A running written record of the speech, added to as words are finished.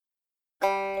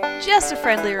Just a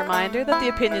friendly reminder that the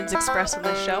opinions expressed on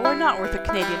this show are not worth a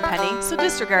Canadian penny, so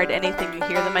disregard anything you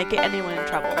hear that might get anyone in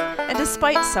trouble. And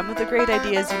despite some of the great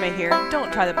ideas you may hear,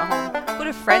 don't try them at home. Go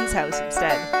to a friend's house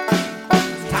instead.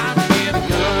 It's time to get a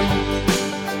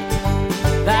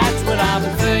gun. That's what I've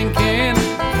been thinking.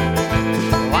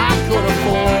 Well, I could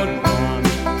afford one.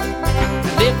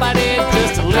 And if I did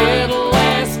just a little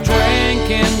less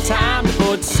drinking, time to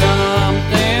put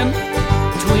something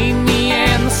between me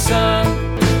and the sun.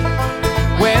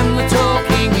 When the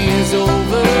talking is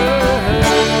over,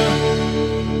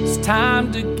 it's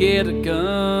time to get a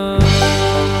gun.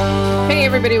 Hey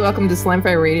everybody, welcome to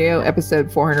Slamfire Radio,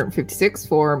 episode 456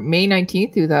 for May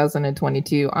 19th,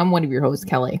 2022. I'm one of your hosts,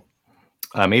 Kelly.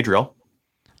 I'm Adriel.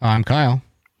 I'm Kyle.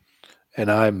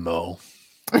 And I'm Mo.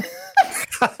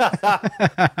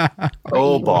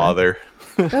 Oh, bother.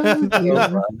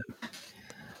 I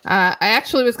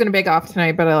actually was going to bake off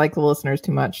tonight, but I like the listeners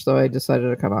too much, so I decided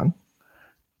to come on.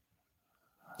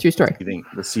 True story.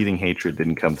 The seething hatred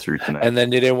didn't come through tonight. And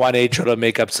then you didn't want Adriel to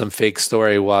make up some fake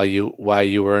story while you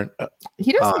weren't.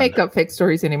 He doesn't make up fake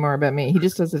stories anymore about me. He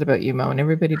just does it about you, Mo, and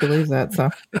everybody believes that.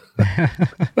 So,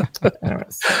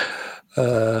 anyways,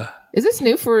 is this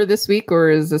new for this week, or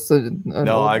is this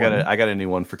no? I got a new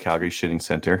one for Calgary Shooting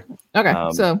Center. Okay,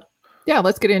 so yeah,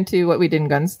 let's get into what we did in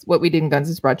guns. What we did in guns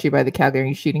is brought to you by the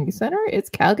Calgary Shooting Center.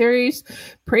 It's Calgary's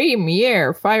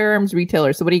premier firearms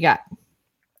retailer. So, what do you got?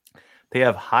 They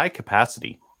have high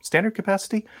capacity, standard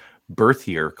capacity,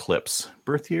 Berthier clips.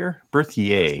 Berthier clips.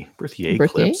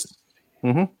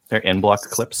 Mm-hmm. They're end block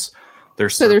clips. They're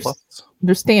surplus.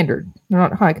 They're standard. They're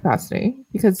not high capacity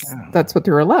because that's what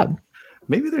they're allowed.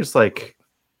 Maybe there's like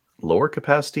lower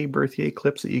capacity Berthier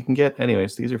clips that you can get.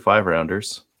 Anyways, these are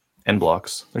 5-rounders, end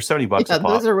blocks. They're $70 a pop.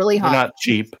 Those are really hot. They're not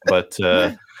cheap, but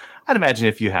I'd imagine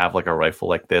if you have like a rifle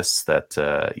like this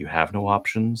that you have no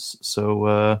options.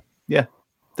 So yeah.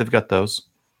 They've got those.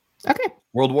 Okay.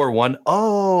 World War I.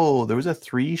 Oh, there was a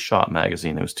 3-shot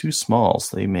magazine. It was too small,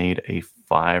 so they made a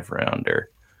 5-rounder.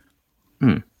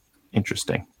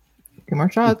 Interesting. 2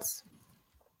 more shots.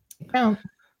 Count.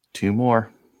 2 more.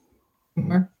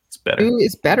 More. It's better. 2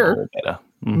 is better.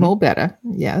 Mo better.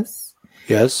 Yes.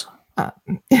 Yes.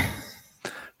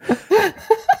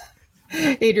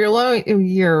 Adriel,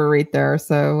 you're right there.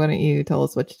 So why don't you tell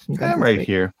us what you can? I'm right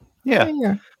here. Yeah. Right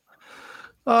here.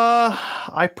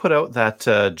 I put out that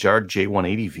Jard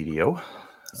J180 video.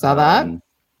 Saw that.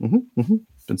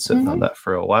 Been sitting on that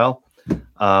for a while.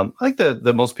 I think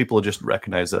the most people just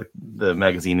recognize that the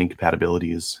magazine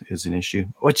incompatibility is an issue,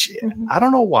 which I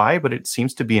don't know why, but it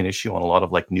seems to be an issue on a lot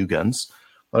of like new guns.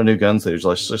 A lot of new guns, there's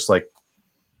just like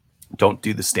don't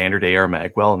do the standard AR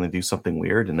mag well, and they do something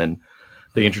weird, and then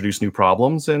they introduce new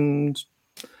problems and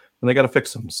they got to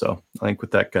fix them. So I think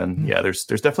with that gun, there's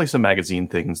definitely some magazine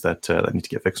things that need to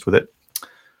get fixed with it.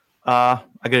 I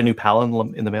got a new PAL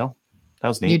in the mail. That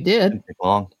was neat. You did? Didn't take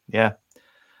long. Yeah.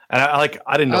 And I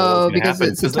didn't know. Oh, because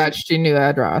it's attached to your new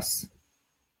address.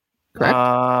 Correct.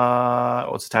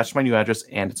 Well, it's attached to my new address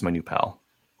and it's my new PAL.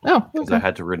 Oh, because okay. I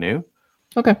had to renew.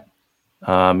 Okay.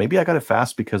 Maybe I got it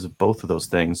fast because of both of those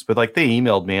things. But like they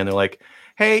emailed me and they're like,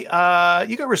 "Hey,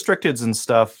 you got restricteds and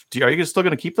stuff. Are you still going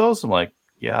to keep those?" I'm like,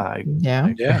 Yeah.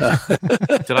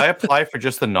 Did I apply for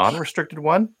just the non-restricted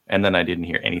one? And then I didn't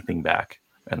hear anything back.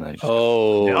 And then I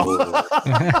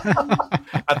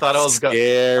thought I was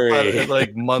scary.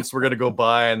 Like months were gonna go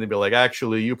by, and they'd be like,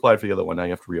 "Actually, you applied for the other one. Now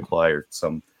you have to reapply or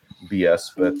some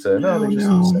BS." But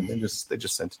they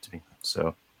just sent it to me.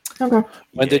 So, okay.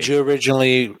 When did you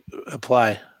originally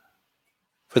apply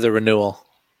for the renewal?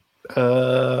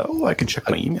 I can check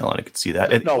my email and I could see that.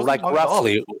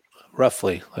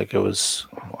 Roughly, like it was,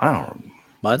 I don't know,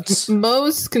 months.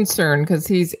 Mo's concerned because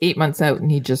he's 8 months out and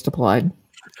he just applied.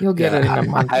 You'll get it in a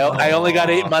month. I only got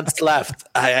 8 months left.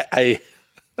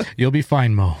 You'll be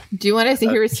fine, Mo. Do you want to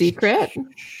hear a secret?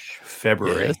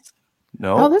 February. Yes.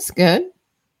 No. Oh, that's good.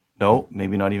 No,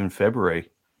 maybe not even February.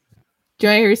 Do you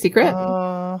want to hear a secret?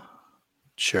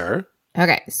 Sure.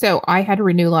 Okay, so I had to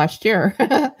renew last year,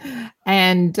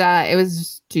 and it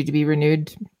was due to be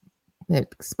renewed. It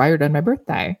expired on my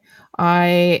birthday,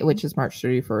 which is March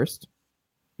 31st.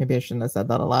 Maybe I shouldn't have said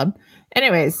that aloud.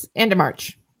 Anyways, end of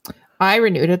March. I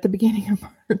renewed at the beginning of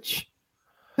March.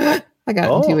 I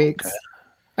got it in 2 weeks. Okay.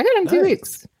 I got it in 2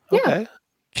 weeks. Yeah.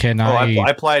 Okay. I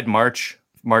applied March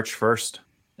 1st,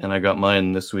 and I got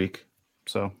mine this week.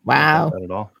 So wow. Not bad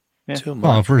at all. Yeah.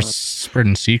 Well, if we're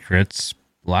spreading secrets,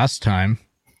 last time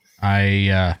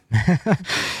I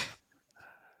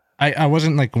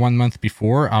wasn't like 1 month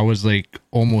before. I was like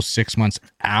almost 6 months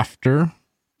after,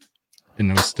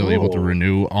 and I was still able to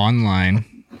renew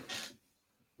online.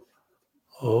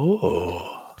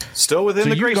 Oh. Still within So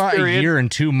the you grace got period. a year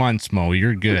and 2 months, Mo.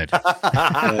 You're good. On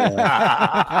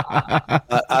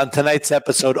tonight's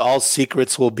episode, all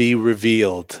secrets will be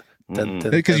revealed. Dun,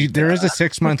 dun, Because dun, there is a dun.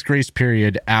 6-month grace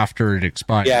period after it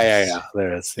expires. Yeah.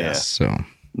 There is. Yeah. So,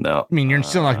 No. I mean, you're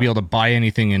still not going to be able to buy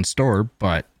anything in store,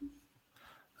 but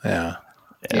Yeah.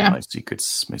 Yeah. My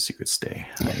secrets stay.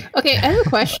 Okay, I have a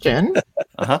question.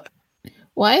 Uh-huh.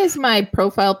 Why is my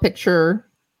profile picture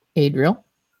Adriel?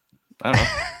 I don't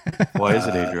know. Why is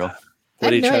it Adriel?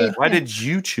 What are you trying to, Why did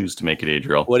you choose to make it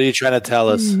Adriel? what are you trying to tell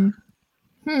us?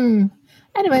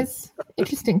 Anyways,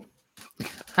 interesting.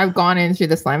 I've gone into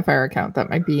the Slimefire account. That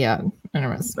might be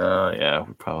anyways. Yeah,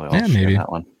 we probably all Yeah, share maybe.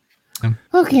 that one.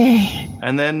 Okay.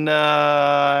 And then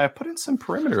I put in some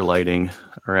perimeter lighting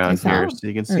around Nice here, out. so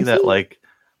you can see Nice that out. like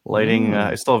lighting.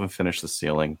 I still haven't finished the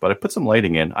ceiling, but I put some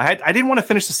lighting in. I didn't want to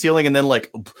finish the ceiling and then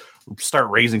like start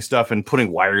raising stuff and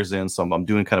putting wires in, so I'm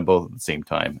doing kind of both at the same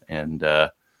time, and I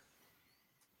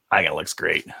think it looks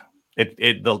great. The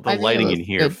I think lighting it in looks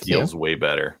here good, feels too. way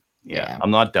better. Yeah, Yeah. I'm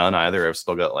not done either. I've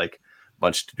still got like a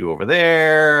bunch to do over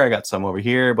there. I got some over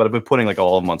here, but I've been putting like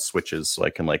all of them on switches so I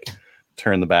can like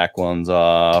turn the back ones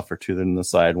off or turn the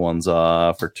side ones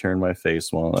off or turn my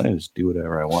face one. I just do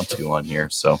whatever I want to on here.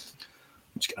 So I'm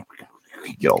just gonna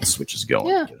get all the switches going.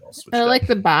 Yeah. Get it all switched I up. like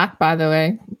the back, by the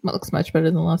way. It looks much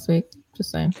better than last week. Just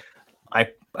saying. I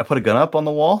put a gun up on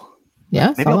the wall. Yeah.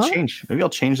 Maybe saw I'll that? change. Maybe I'll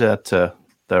change that the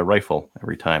rifle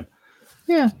every time.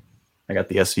 Yeah. I got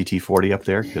the SVT-40 up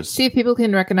there because See if people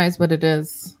can recognize what it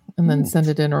is and then send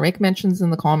it in or make mentions in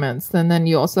the comments. And then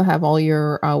you also have all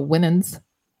your winnings.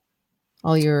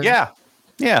 All your yeah.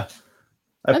 I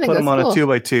think put them that's on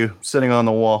cool. a 2x2 sitting on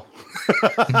the wall.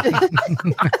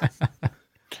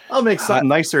 I'll make something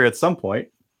nicer at some point.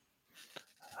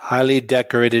 Highly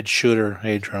decorated shooter,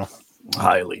 Adriel.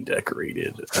 Highly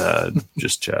decorated,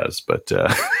 just Chaz, but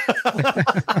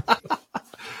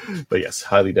but yes,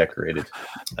 highly decorated.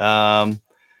 Yeah,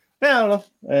 I don't know,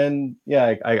 and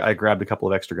yeah, I grabbed a couple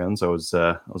of extra guns. I was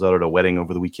out at a wedding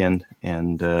over the weekend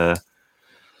and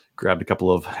grabbed a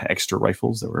couple of extra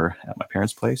rifles that were at my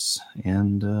parents' place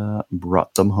and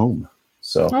brought them home.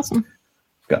 So awesome.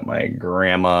 I've got my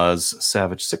grandma's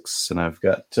Savage 6, and I've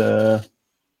got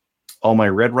all my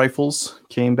red rifles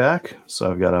came back.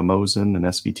 So I've got a Mosin, an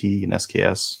SVT, an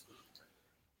SKS,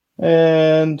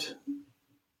 and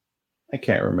I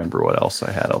can't remember what else I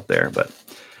had out there, but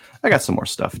I got some more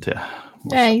stuff to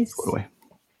Nice. put away.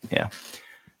 Yeah.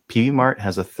 PV Mart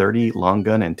has a 30 long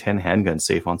gun and 10 handgun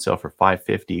safe on sale for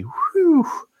 $550. Whew.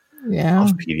 Yeah.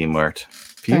 Love PV Mart.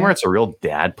 PV Okay. Mart's a real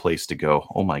dad place to go.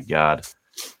 Oh my God.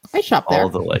 I shop there. All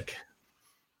the like.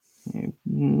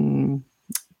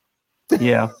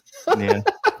 Yeah. Yeah.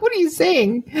 What are you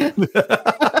saying?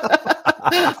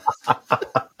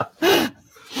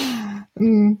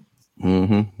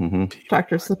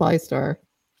 Tractor Supply Store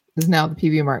is now the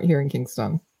PV Mart here in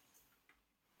Kingston.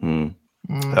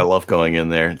 I love going in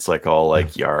there. It's like all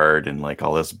like yard and like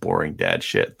all this boring dad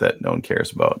shit that no one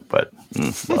cares about. But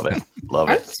love it. Love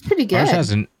it. That's pretty good. ours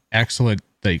has an excellent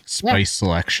like spice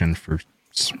selection for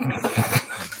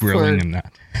grilling and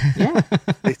that. Yeah.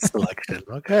 Great selection.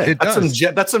 Okay. It That's does.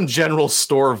 that's some general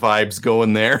store vibes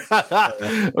going there.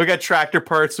 We got tractor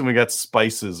parts and we got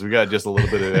spices. We got just a little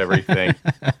bit of everything.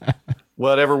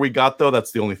 Whatever we got though,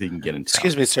 that's the only thing you can get in town.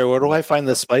 Excuse me, sir. Where do I find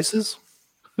the spices?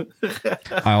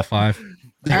 Aisle 5.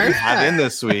 What do we have in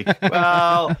this week?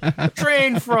 Well, the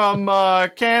train from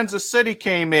Kansas City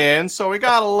came in, so we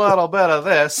got a little bit of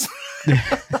this.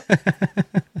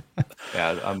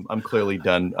 Yeah, I'm clearly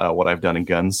done what I've done in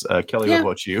guns. Kelly, Yeah.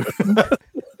 what about you?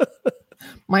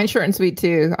 Mine's short and sweet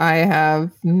too. I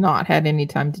have not had any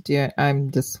time to do it.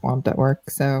 I'm just swamped at work.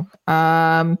 So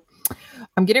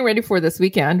I'm getting ready for this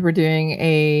weekend. We're doing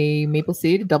a Maple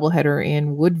Seed doubleheader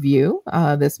in Woodview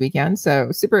this weekend.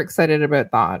 So super excited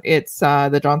about that. It's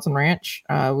the Johnson Ranch.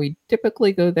 We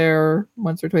typically go there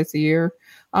once or twice a year.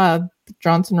 The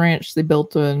Johnson Ranch, they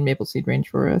built a Maple Seed range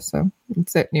for us. So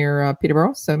it's out near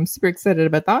Peterborough. So I'm super excited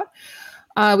about that.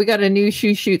 We got a new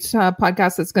Shoe Shoots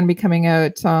podcast that's going to be coming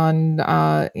out on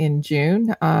in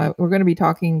June. We're going to be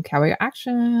talking cowboy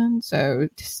action, so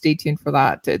stay tuned for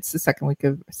that. It's the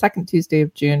second Tuesday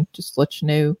of June, just to let you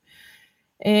know.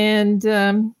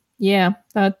 And yeah,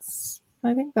 I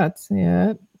think that's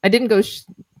it. I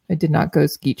did not go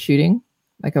skeet shooting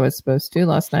like I was supposed to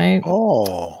last night.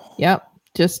 Oh. Yep.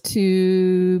 Just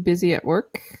too busy at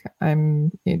work.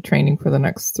 I'm training for the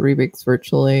next 3 weeks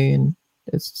virtually, and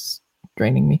it's just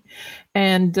draining me.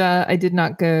 And I did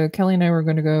not go. Kelly and I were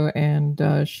going to go and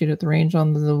shoot at the range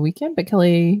on the weekend, but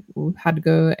Kelly had to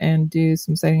go and do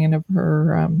some sighting in of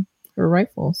her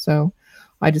rifle. So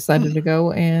I decided to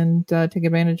go and take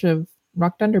advantage of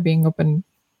Rock Thunder being open.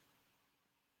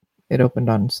 It opened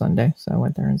on Sunday, so I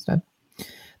went there instead.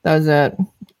 That was it.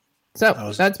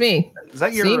 So that's me. Is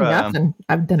that your See, nothing.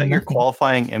 I've done is that your nothing.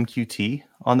 qualifying MQT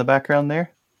on the background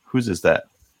there? Whose is that?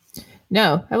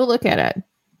 No, have a look at it.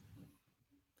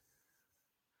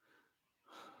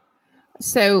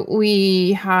 So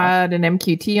we had an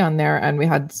MQT on there, and we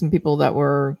had some people that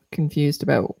were confused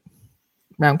about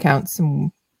round counts,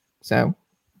 and so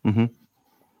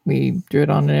we drew it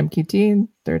on an MQT and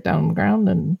threw it down on the ground,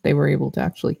 and they were able to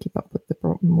actually keep up with the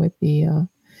problem with the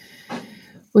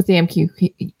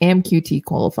MQT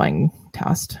qualifying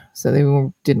test, so they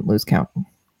didn't lose count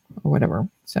or whatever.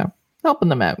 So helping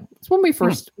them out. It's when we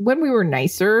were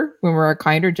nicer, when we were a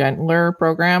kinder, gentler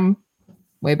program.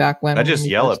 Way back when I just we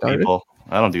yell first at started. people.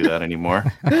 I don't do that anymore.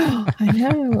 I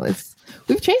know.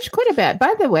 We've changed quite a bit.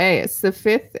 By the way, it's the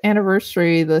 5th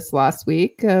anniversary this last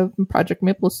week of Project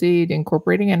Mapleseed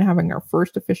incorporating and having our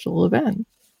first official event.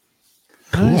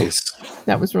 Nice.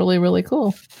 That was really, really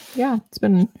cool. Yeah, it's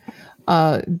been,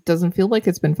 doesn't feel like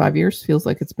it's been 5 years, feels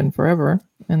like it's been forever.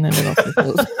 And then it also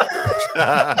feels...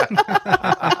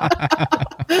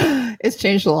 It's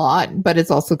changed a lot, but it's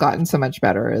also gotten so much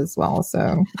better as well.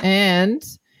 So, and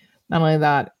not only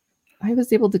that, I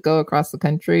was able to go across the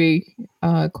country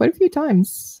quite a few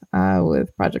times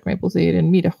with Project Mapleseed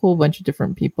and meet a whole bunch of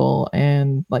different people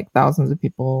and like thousands of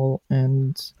people,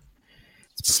 and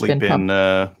Sleep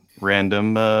in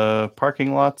random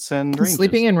parking lots and ranges.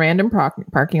 sleeping in random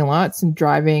parking lots and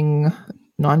driving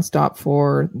nonstop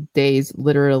for days,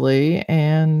 literally.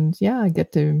 And yeah, I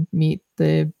get to meet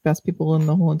the best people in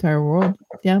the whole entire world.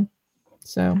 Yeah.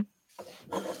 So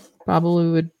probably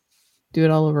would do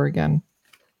it all over again.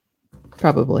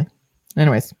 Probably.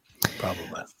 Anyways.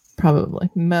 Probably.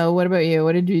 Mo, what about you?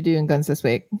 What did you do in Guns this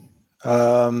week?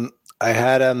 I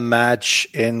had a match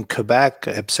in Quebec,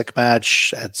 a IPSC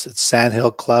match at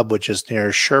Sandhill Club, which is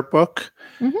near Sherbrooke.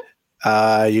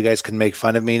 You guys can make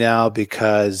fun of me now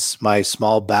because my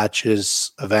small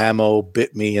batches of ammo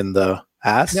bit me in the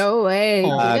ass. No way.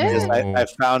 Because I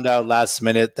found out last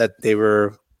minute that it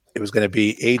was going to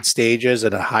be 8 stages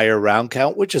and a higher round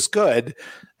count, which is good,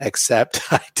 except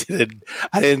I didn't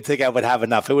think I would have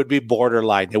enough. It would be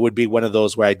borderline. It would be one of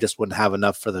those where I just wouldn't have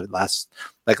enough for the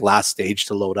last stage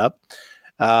to load up.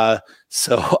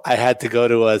 So I had to go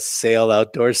to a sale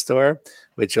outdoor store,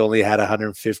 which only had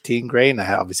 115 grain.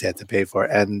 I obviously had to pay for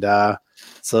it. And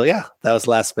so, yeah, that was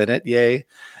last minute. Yay.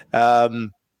 The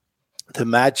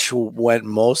match went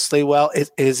mostly well.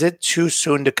 Is it too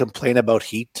soon to complain about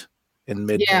heat in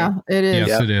mid? Yeah, it is.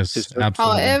 Yes, it is.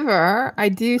 Absolutely. However, I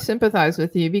do sympathize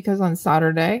with you because on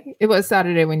Saturday, it was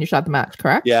Saturday when you shot the match,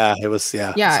 correct? Yeah, it was.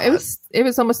 Yeah, it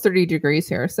was almost 30 degrees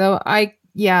here. So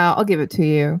I'll give it to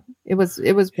you. It was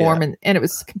warm and it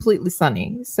was completely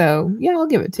sunny. So yeah, I'll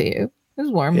give it to you. It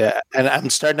was warm. Yeah, and I'm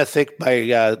starting to think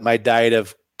my diet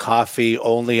of coffee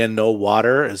only and no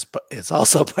water is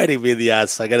also biting me in the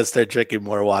ass. So I got to start drinking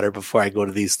more water before I go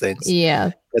to these things.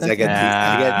 Yeah, because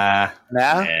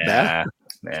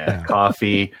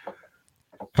coffee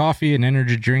and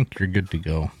energy drink, you're good to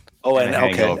go. Oh, and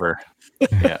hangover.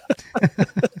 Yeah.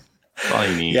 That's all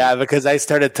you need. Yeah, because I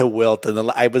started to wilt,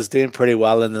 and I was doing pretty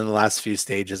well, and in the last few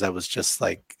stages, I was just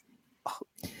like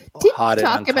hot. Did you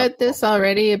talk about this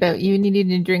already? About you needing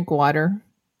to drink water?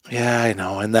 Yeah, I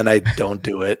know. And then I don't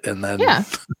do it, and then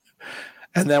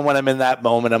and then when I'm in that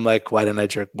moment, I'm like, why didn't I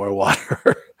drink more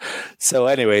water? So,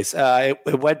 anyways,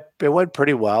 it went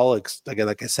pretty well. Again,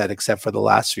 like I said, except for the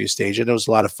last few stages, and it was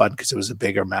a lot of fun because it was a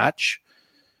bigger match.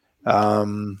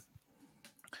 I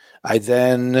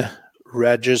then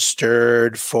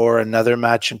registered for another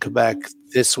match in Quebec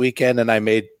this weekend, and I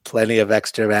made plenty of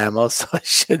extra ammo, so I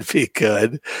should be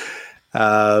good.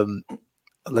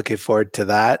 Looking forward to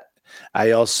that.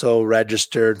 I also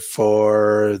registered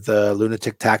for the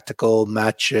Lunatic Tactical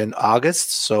match in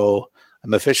August, so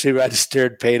I'm officially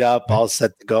registered, paid up, all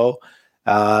set to go.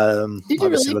 Did you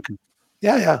really?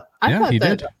 Yeah. I thought he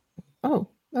that. did. Oh,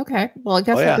 okay. Well, I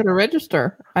guess I'm going to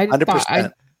register. I thought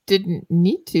I didn't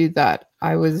need to. That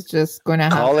I was just going to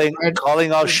have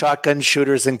calling all shotgun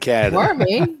shooters in Canada. For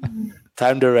me.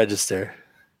 Time to register.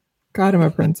 God, I'm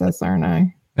a princess, aren't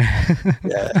I?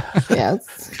 Yeah.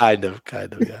 Yes. Kind of,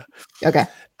 yeah. Okay.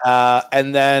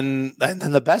 And then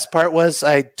the best part was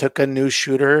I took a new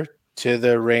shooter to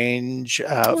the range,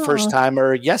 first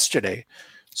timer yesterday.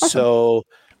 Awesome. So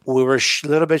we were a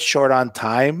little bit short on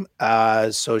time.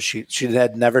 So she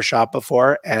had never shot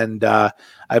before, and I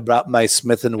brought my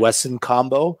Smith & Wesson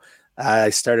combo. I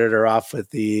started her off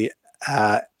with the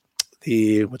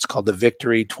what's called the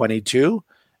Victory 22.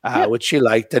 which she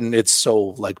liked, and it's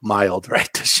so like mild,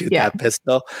 right, to shoot that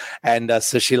pistol, and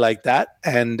so she liked that,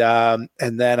 and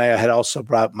then I had also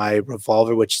brought my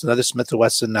revolver, which is another Smith &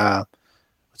 Wesson,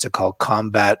 what's it called,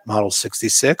 Combat Model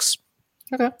 66.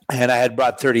 Okay. And I had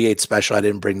brought 38 Special. I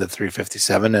didn't bring the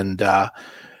 357, and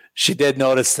she did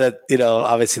notice that,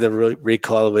 obviously the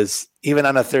recoil was, even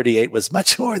on a 38, was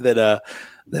much more than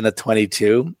a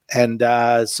 22, and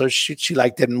so she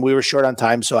liked it, and we were short on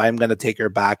time, so I'm going to take her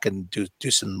back and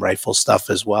do some rifle stuff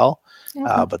as well.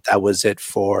 But that was it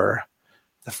for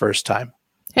the first time.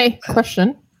 Hey,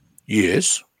 question.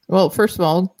 Yes. Well, first of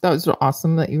all, that was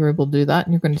awesome that you were able to do that,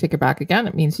 and you're going to take her back again.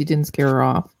 It means you didn't scare her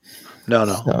off. No.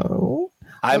 So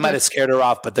I might have scared her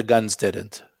off, but the guns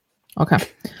didn't. Okay. I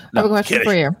have a question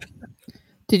for you.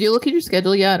 Did you look at your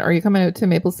schedule yet? Are you coming out to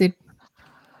Maple Seed?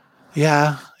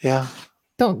 Yeah.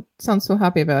 Don't sound so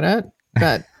happy about it,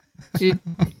 but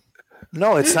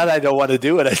No, it's not I don't want to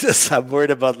do it. I'm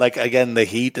worried about, like, again, the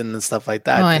heat and stuff like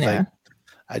that. Oh, I know.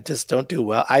 I just don't do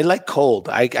well. I like cold.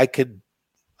 I could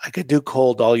do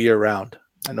cold all year round.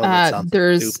 I know that sounds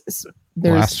there's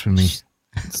blasphemy.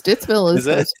 Stittsville is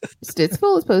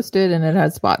Stittsville is posted, and it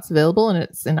has spots available, and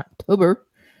it's in October.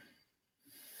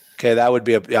 Okay, that would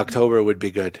be October would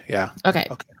be good. Yeah. Okay.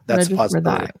 That's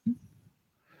possible. All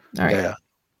right. Yeah.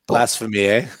 Blasphemy,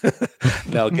 eh?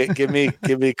 No, give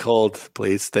me cold,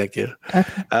 please. Thank you. Okay.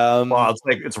 Well,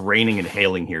 it's raining and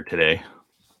hailing here today.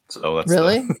 So that's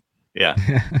really? Yeah.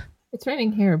 It's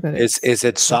raining here, but is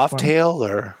it soft hail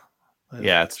or?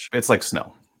 Yeah, it's like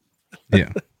snow.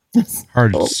 Yeah.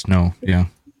 Hard snow. Yeah.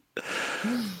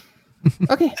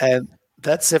 Okay. And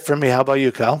that's it for me. How about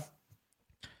you, Kyle?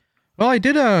 Well, I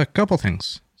did a couple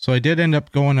things. So I did end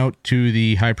up going out to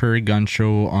the High Prairie Gun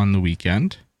Show on the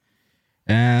weekend.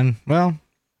 And, well,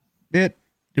 it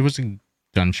was a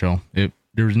gun show. There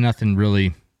was nothing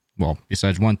really, well,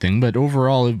 besides one thing, but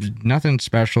overall, it was nothing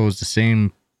special. It was the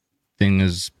same thing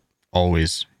as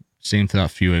always. Same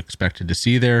stuff you expected to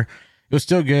see there. It was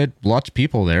still good. Lots of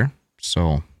people there.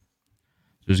 So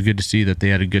it was good to see that they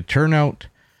had a good turnout.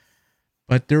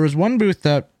 But there was one booth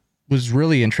that was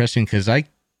really interesting because I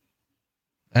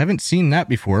haven't seen that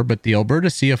before, but the Alberta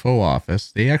CFO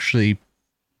office, they actually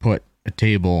put a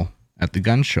table at the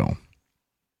gun show,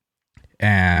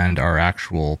 and our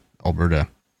actual Alberta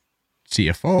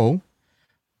CFO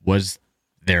was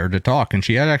there to talk, and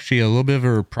she had actually a little bit of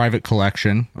her private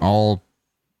collection, all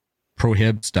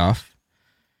prohib stuff,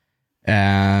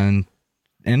 and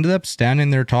ended up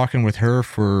standing there talking with her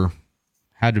for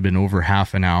had to have been over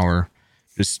half an hour,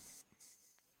 just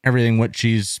everything, what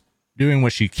she's doing,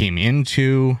 what she came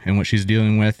into, and what she's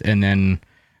dealing with, and then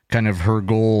kind of her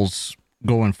goals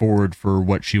going forward for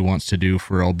what she wants to do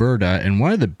for Alberta. And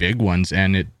one of the big ones,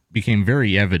 and it became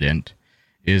very evident,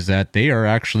 is that they are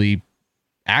actually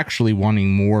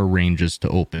wanting more ranges to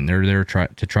open. They're there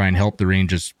to try and help the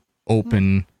ranges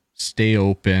open, stay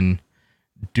open,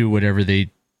 do whatever they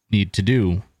need to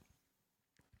do.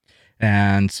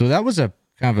 And so that was a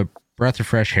kind of a breath of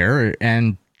fresh air,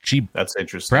 and that's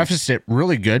interesting. Prefaced it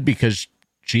really good because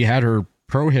she had her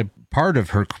part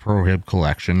of her prohib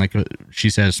collection, like she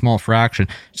said, a small fraction.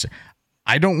 She said,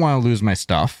 I don't want to lose my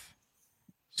stuff.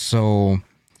 So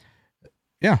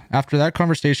yeah, after that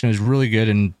conversation, it was really good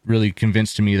and really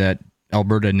convinced to me that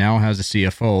Alberta now has a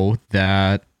CFO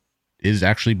that is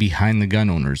actually behind the gun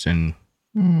owners and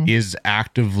is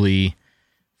actively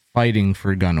fighting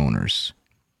for gun owners.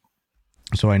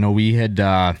 So I know we had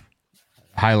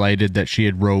highlighted that she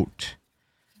had wrote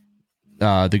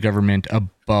the government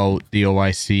about the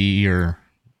OIC, or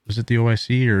was it the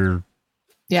OIC or?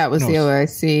 Yeah, it was the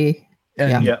OIC.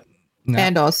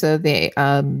 And also the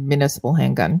municipal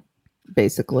handgun,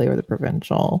 basically, or the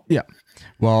provincial. Yeah.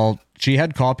 Well, she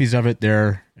had copies of it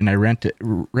there, and I read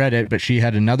it, but she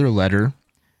had another letter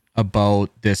about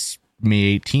this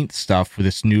May 18th stuff with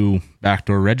this new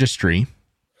backdoor registry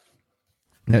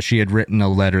that she had written a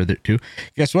letter to.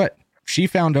 Guess what? She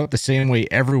found out the same way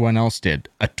everyone else did,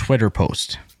 a Twitter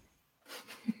post.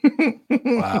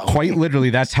 Wow. Quite literally,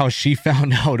 that's how she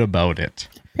found out about it.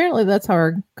 Apparently, that's how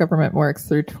our government works,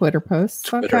 through Twitter posts.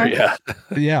 Twitter, yeah.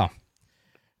 Yeah.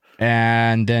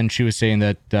 And then she was saying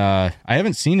that, I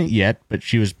haven't seen it yet, but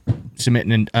she was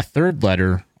submitting a third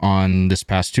letter on this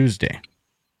past Tuesday.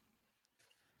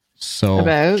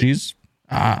 So she's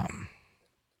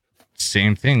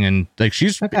same thing. And like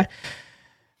she's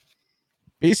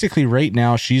basically right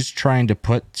now, she's trying to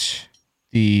put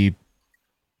the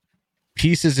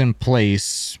pieces in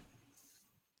place.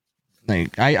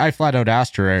 Like I flat out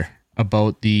asked her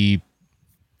about the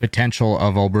potential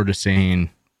of Alberta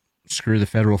saying, screw the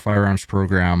federal firearms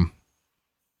program.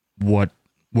 What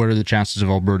what are the chances of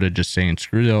Alberta just saying,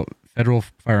 screw the federal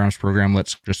firearms program,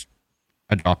 let's just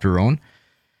adopt our own?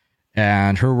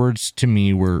 And her words to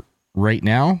me were, right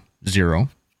now, 0.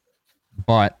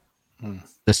 But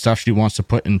the stuff she wants to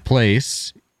put in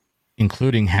place,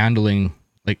 including handling,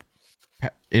 like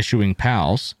issuing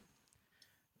PALs,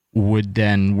 would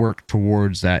then work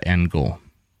towards that end goal.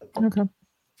 Okay.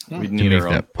 We'd To need make our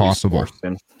own that police possible. force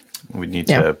then. We'd need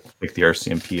to pick the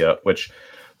RCMP up, which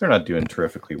they're not doing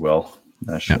terrifically well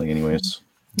nationally, anyways.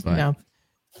 But No.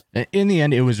 in the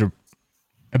end, it was an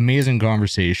amazing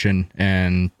conversation,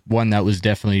 and one that was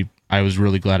definitely, I was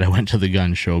really glad I went to the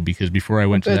gun show, because before I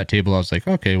went to Good. that table, I was like,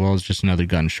 okay, well, it's just another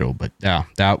gun show. But yeah,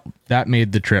 that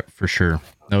made the trip for sure.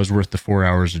 That was worth the 4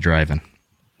 hours of driving.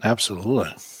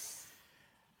 Absolutely.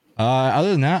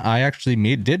 Other than that, I actually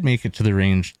did make it to the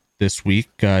range this week.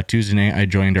 Tuesday night, I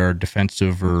joined our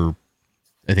defensive, or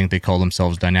I think they call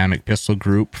themselves Dynamic Pistol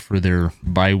Group, for their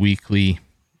bi-weekly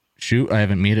shoot. I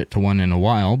haven't made it to one in a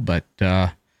while, but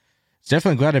it's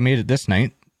definitely glad I made it this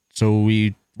night. So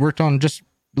we worked on just a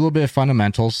little bit of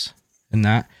fundamentals in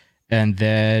that, and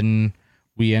then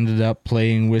we ended up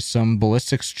playing with some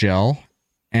ballistics gel,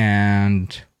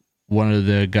 and one of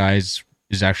the guys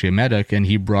is actually a medic, and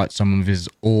he brought some of his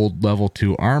old level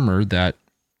 2 armor that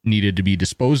needed to be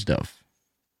disposed of.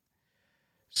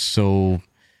 So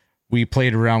we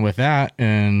played around with that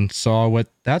and saw what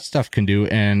that stuff can do,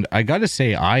 and I gotta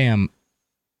say, I am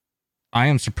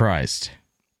surprised,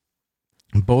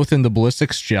 both in the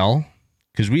ballistics gel,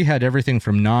 because we had everything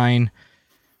from 9,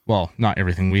 well, not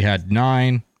everything, we had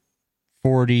 9,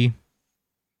 40,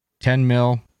 10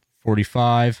 mil,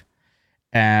 45,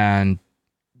 and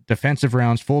defensive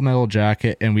rounds, full metal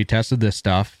jacket, and we tested this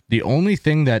stuff. The only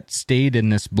thing that stayed in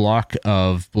this block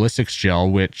of ballistics gel,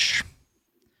 which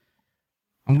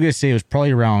I'm going to say was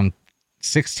probably around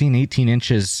 16, 18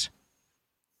 inches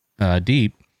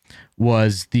deep,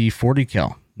 was the 40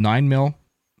 cal. 9 mil,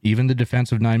 even the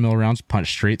defensive 9 mil rounds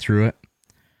punched straight through it.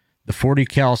 The 40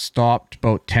 cal stopped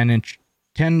about 10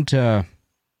 to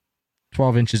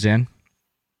 12 inches in.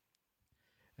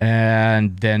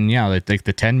 And then, yeah, like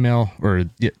the 10 mil, or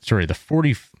sorry, the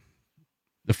 40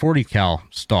 cal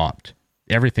stopped.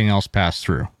 Everything else passed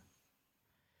through.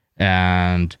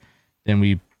 And then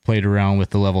we played around with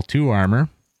the level 2 armor,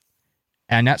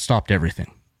 and that stopped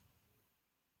everything.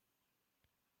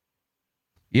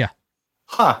 Yeah.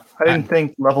 Huh. I didn't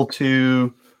think level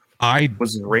 2 I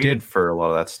was rated for a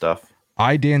lot of that stuff.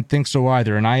 I didn't think so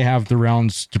either, and I have the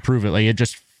rounds to prove it. Like, it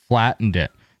just flattened it.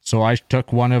 So I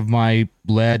took one of my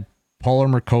lead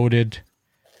polymer coated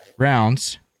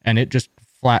rounds, and it just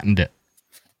flattened it.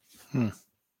 Did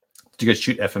you guys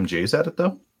shoot FMJs at it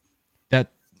though?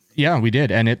 Yeah, we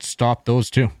did, and it stopped those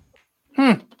too.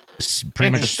 It's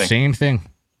pretty much the Interesting. same thing.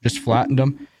 Just flattened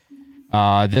them.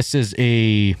 This is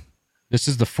the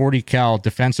 40 cal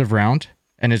defensive round,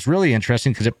 and it's really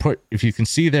interesting because if you can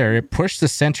see there, it pushed the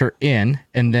center in,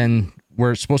 and then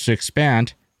where it's supposed to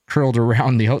expand, curled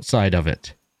around the outside of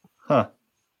it. Huh.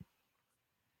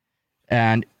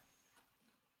 And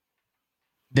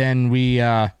then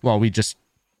the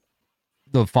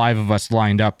 5 of us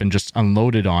lined up and just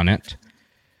unloaded on it.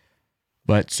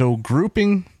 But so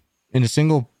grouping in a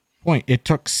single point, it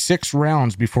took 6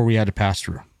 rounds before we had to pass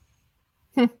through.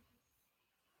 So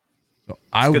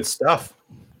Good stuff.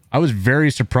 I was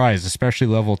very surprised, especially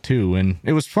level 2, and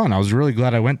it was fun. I was really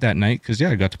glad I went that night because,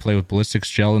 I got to play with ballistics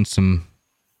gel and some,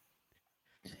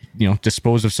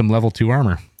 dispose of some level 2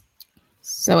 armor.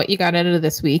 So what you got out of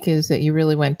this week is that you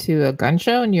really went to a gun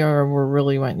show, and you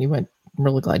went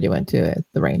really glad you went to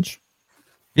the range.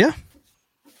 Yeah.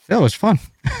 That was fun.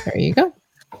 There you go.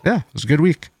 Yeah, it was a good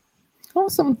week.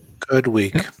 Awesome. Good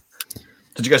week.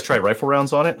 Did you guys try rifle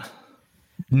rounds on it?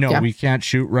 No, Yeah. we can't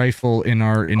shoot rifle in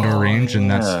our indoor range, and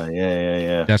that's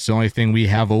yeah. the only thing we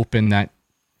have open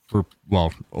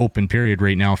open period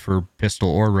right now for pistol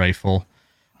or rifle.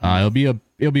 It'll be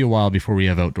a while before we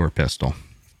have outdoor pistol.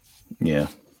 Yeah.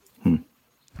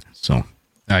 So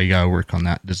you gotta work on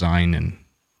that design and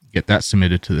get that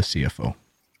submitted to the CFO.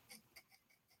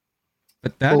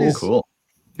 But that is Cool.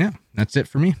 Yeah, that's it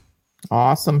for me.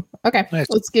 Awesome. Okay, Nice.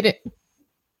 Let's get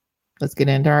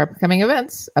into our upcoming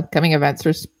events. Upcoming events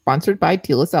are sponsored by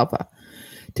Telos Alpha.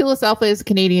 Telos Alpha is a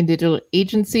Canadian digital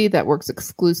agency that works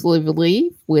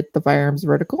exclusively with the firearms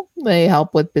vertical. They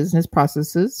help with business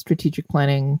processes, strategic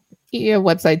planning,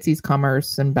 websites,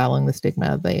 e-commerce, and battling the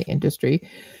stigma of the industry.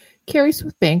 Carries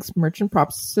with banks, merchant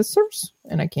processors,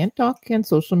 and I can't talk, and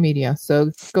social media.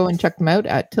 So go and check them out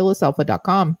at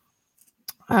telosalpha.com.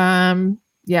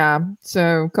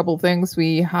 So a couple of things.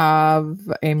 We have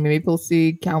a Maple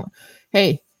Seed calendar.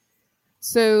 Hey,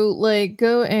 So, like,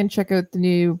 go and check out the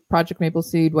new Project Maple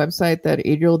Seed website that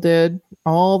Adriel did.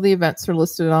 All the events are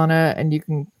listed on it, and you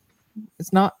can.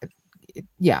 It's not.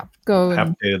 Yeah, go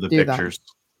and Updated the do that. pictures.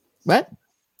 What?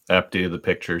 Updated the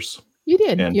pictures. You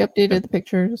did. And- You updated the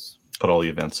pictures. Put all the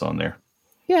events on there.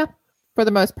 Yeah, for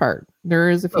the most part. There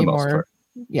is a For the few most more. part.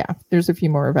 Yeah, there's a few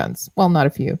more events. Well, not a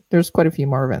few. There's quite a few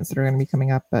more events that are going to be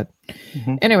coming up. But,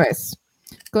 Mhm. anyways,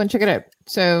 go and check it out.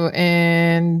 So,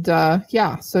 and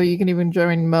yeah, so you can even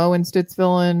join Mo in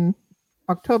Stittsville in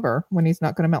October when he's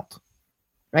not going to melt.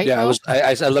 Right? Yeah, Mo?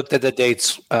 I looked at the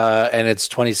dates, and it's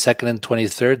 22nd and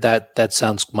 23rd. That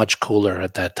sounds much cooler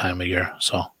at that time of year.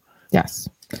 So Yes.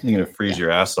 You're gonna freeze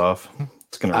your ass off.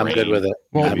 It's gonna I'm rain. good with it.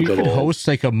 Well, I'm we good could with it. host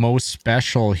like a most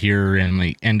special here in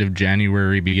like end of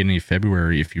January, beginning of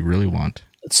February, if you really want.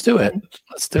 Let's do it.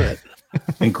 Let's do it.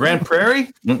 In Grand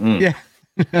Prairie? Mm-mm. Yeah.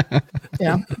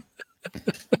 Yeah.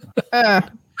 I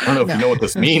don't know if No. you know what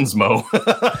this means, Mo.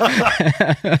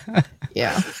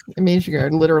 Yeah. It means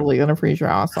you're literally going to freeze your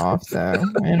ass off. So,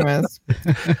 anyways.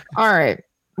 All right.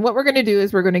 What we're going to do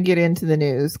is we're going to get into the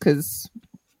news because,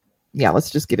 yeah, let's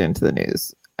just get into the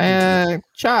news.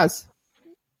 Chaz,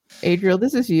 Adriel,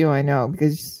 this is you, I know,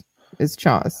 because it's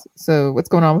Chaz. So, what's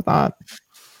going on with that?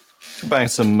 Buying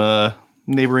some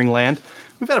neighboring land.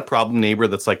 We've had a problem neighbor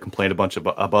that's like complained about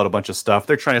a bunch of stuff.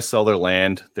 They're trying to sell their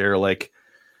land. They're like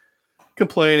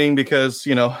complaining because,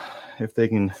 you know, if they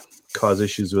can cause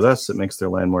issues with us, it makes their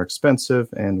land more expensive,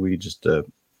 and we just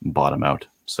bought them out.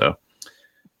 So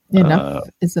Enough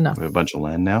is enough. we have a bunch of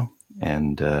land now,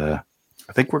 and I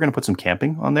think we're going to put some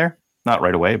camping on there. Not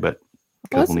right away, but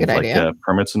Well, because that's a we'll need good like idea.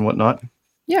 permits and whatnot.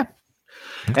 Yeah.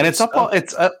 And it's up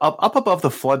above the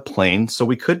floodplain, so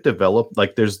we could develop,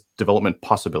 like, there's development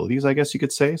possibilities, I guess you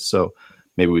could say. So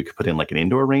maybe we could put in like an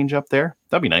indoor range up there.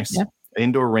 That'd be nice. Yeah.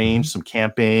 Indoor range, some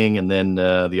camping, and then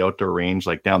the outdoor range,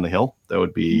 like down the hill. That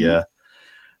would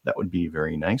be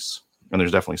very nice. And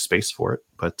there's definitely space for it.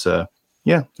 But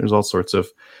yeah, there's all sorts of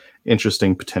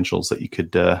interesting potentials that you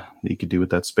could do with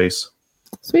that space.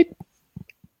 Sweet.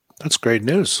 That's great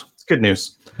news. It's good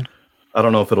news. I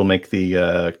don't know if it'll make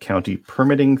the county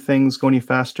permitting things go any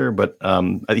faster, but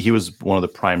he was one of the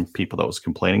prime people that was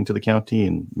complaining to the county,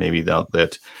 and maybe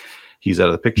that he's out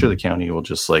of the picture, the county will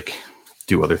just like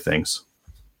do other things.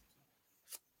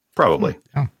 Probably.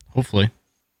 Oh, hopefully.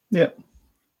 Yeah.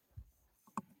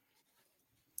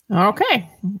 Okay.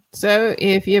 So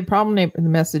if you have a problem, the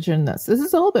message in this is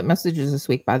a little bit messages this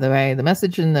week, by the way. The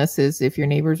message in this is if your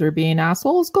neighbors are being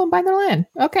assholes, go and buy their land.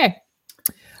 Okay.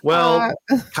 Well,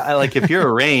 like if you're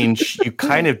a range, you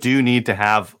kind of do need to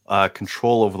have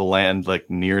control over the land like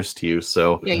nearest to you.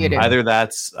 So Yeah, you do. either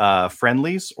that's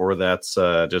friendlies or that's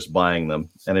just buying them.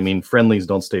 And I mean, friendlies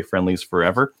don't stay friendlies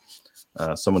forever.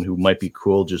 Someone who might be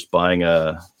cool just buying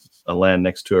a land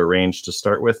next to a range to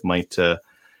start with might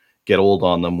get old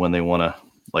on them when they want to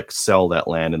like sell that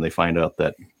land and they find out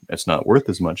that it's not worth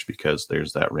as much because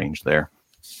there's that range there.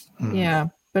 Yeah.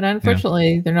 But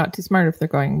unfortunately, they're not too smart if they're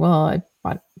going, well, I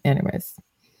bought anyways.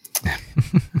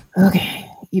 Okay.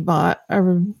 You bought a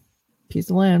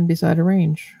piece of land beside a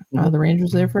range. The range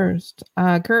was there first.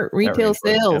 Kurt, retail range was,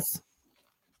 yeah. sales.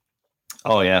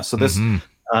 Oh yeah. So this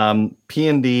Mhm.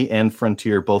 P&D and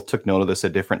Frontier both took note of this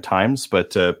at different times,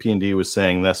 but P&D was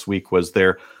saying this week was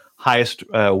their highest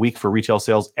week for retail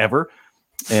sales ever.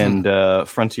 And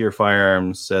Frontier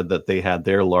Firearms said that they had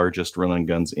their largest run-on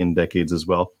guns in decades as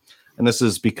well. And this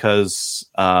is because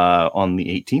on the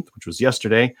 18th, which was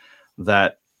yesterday,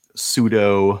 that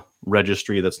pseudo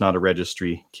registry that's not a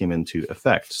registry came into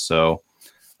effect. So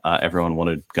everyone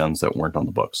wanted guns that weren't on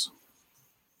the books.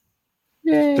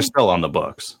 Yay. They're still on the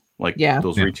books. Like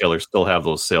those Yeah. retailers still have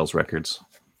those sales records,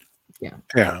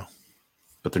 Yeah.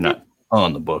 but they're not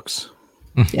on the books.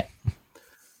 Yeah.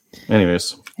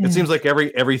 Anyways, Yeah. it seems like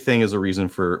everything is a reason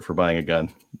for buying a gun.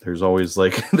 There's always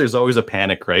there's always a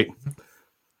panic, right?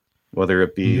 Whether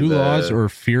it be New laws or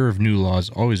fear of new laws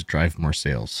always drive more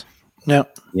sales. Yeah.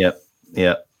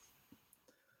 Yep.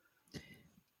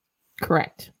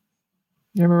 Correct.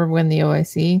 You remember when the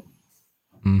OIC?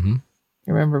 Mm-hmm.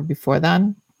 You remember before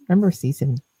then? Remember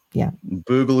season? Yeah.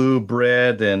 Boogaloo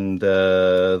bread and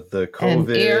the And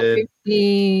COVID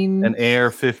AR-15. and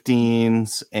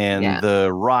AR-15s and Yeah.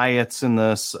 the riots in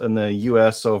the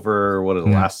U.S. over what is it,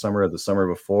 last summer or the summer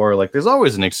before. Like, there's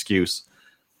always an excuse.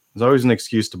 There's always an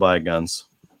excuse to buy guns.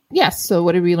 Yes. So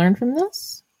what did we learn from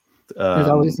this? There's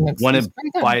always an excuse. Want Buy to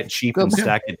a gun. buy it cheap Go and buy-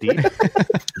 stack it deep.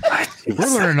 We're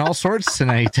learning all sorts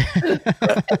tonight.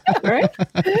 Right?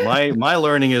 My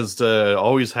learning is to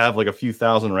always have like a few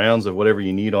thousand rounds of whatever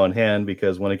you need on hand,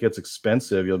 because when it gets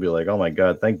expensive, you'll be like, oh my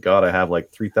God, thank God I have like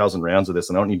 3,000 rounds of this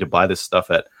and I don't need to buy this stuff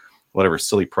at whatever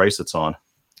silly price it's on.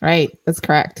 Right. That's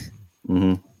correct.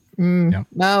 Mm-hmm.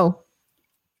 No.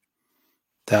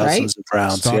 Thousands of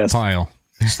rounds. Stockpile.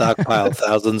 Yes. Stockpile.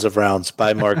 Thousands of rounds.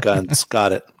 Buy more guns.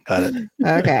 Got it.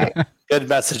 Okay. Good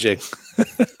messaging.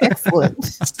 Excellent.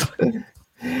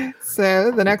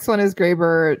 So the next one is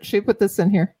Graybird. Should we put this in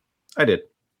here? I did.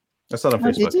 I saw it on Oh,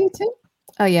 Facebook. did you too?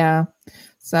 Oh, yeah.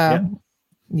 So,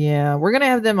 yeah, we're going to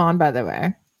have them on, by the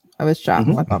way. I was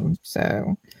chatting with them.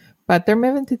 So, but they're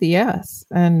moving to the US.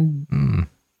 And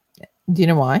do you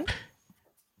know why?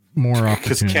 More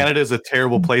Because opportunity. Canada is a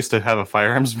terrible place to have a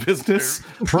firearms business.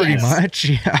 Pretty much,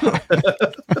 yeah.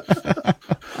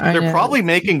 They're probably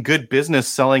making good business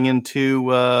selling into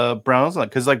Brownells,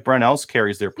 because like Brownells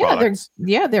carries their products.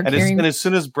 They're and carrying. as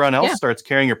soon as Brownells starts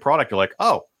carrying your product, you're like,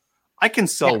 oh, I can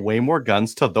sell way more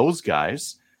guns to those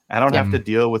guys. I don't have to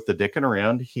deal with the dicking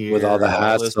around here With all the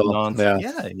and this hassle.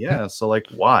 nonsense. Yeah. So like,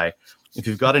 why? If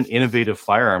you've got an innovative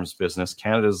firearms business,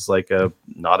 Canada's like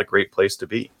not a great place to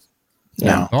be.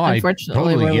 Yeah. Oh, I Unfortunately,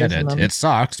 totally we're get losing it. them. It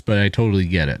sucks, but I totally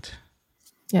get it.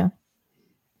 Yeah.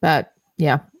 But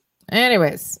yeah.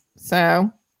 Anyways, so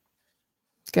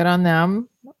good on them,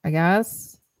 I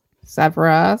guess. Sad for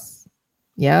us.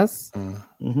 Yes.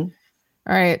 Mm-hmm.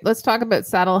 All right, let's talk about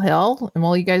Saddle Hill. And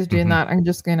while you guys are doing that, I'm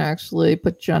just going to actually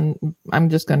put you on. I'm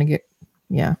just going to get,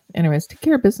 anyways, take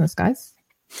care of business, guys.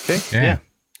 Okay. Yeah.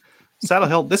 Saddle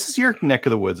Hill, this is your neck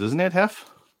of the woods, isn't it, Hef?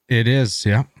 It is,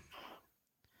 yeah.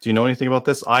 Do you know anything about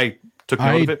this? I took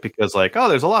note of it because like, oh,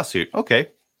 there's a lawsuit. Okay.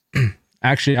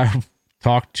 Actually, I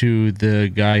talked to the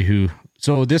guy who,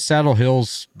 so this Saddle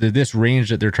Hills, this range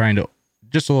that they're trying to,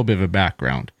 just a little bit of a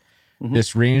background.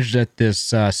 This range that this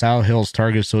Saddle Hills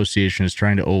Target Association is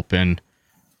trying to open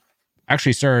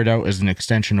actually started out as an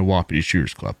extension of Wapiti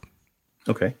Shooters Club.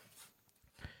 Okay.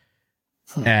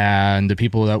 And the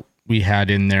people that we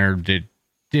had in there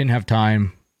didn't have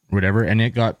time, whatever, and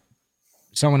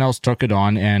someone else took it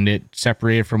on and it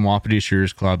separated from Wapiti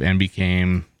Shooters Club and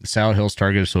became the Saddle Hills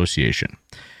Target Association.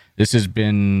 This has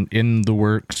been in the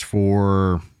works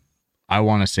for, I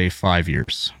want to say, 5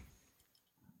 years.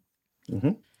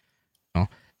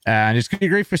 And it's going to be a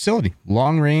great facility.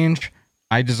 Long range.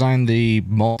 I designed the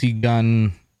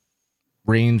multi-gun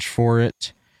range for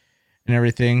it and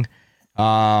everything.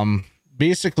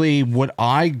 Basically, what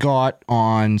I got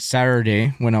on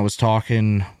Saturday when I was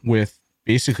talking with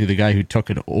basically the guy who took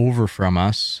it over from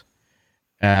us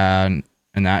and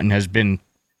has been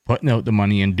putting out the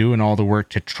money and doing all the work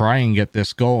to try and get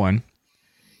this going,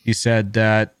 he said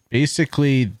that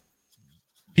basically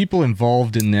people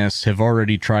involved in this have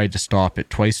already tried to stop it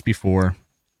twice before.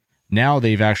 Now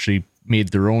they've actually made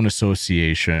their own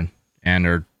association and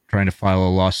are trying to file a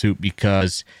lawsuit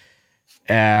because,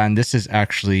 and this is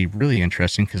actually really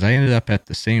interesting because I ended up at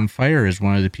the same fire as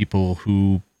one of the people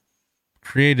who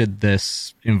created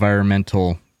this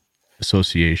environmental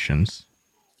associations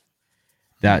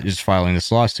that is filing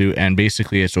this lawsuit, and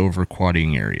basically it's over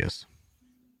quadding areas.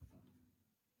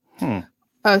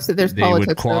 Oh, so there's they would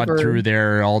politics quad over through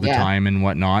there all the time and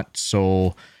whatnot,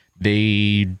 so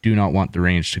they do not want the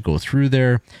range to go through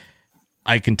there.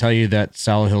 I can tell you that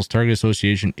Saddle Hills Target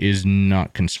Association is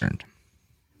not concerned.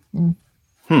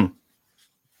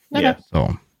 Yeah.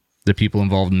 So the people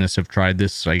involved in this have tried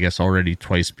this, I guess, already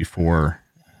twice before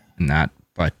and that.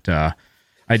 But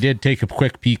I did take a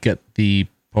quick peek at the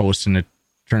post, and it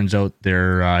turns out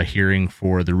they're hearing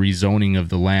for the rezoning of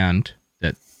the land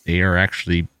that they are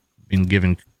actually been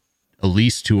given a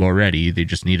lease to already. They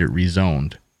just need it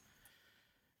rezoned.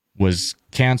 Was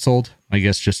canceled, I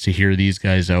guess, just to hear these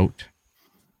guys out.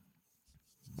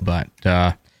 But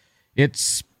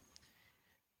this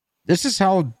is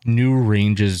how new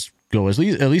ranges go, at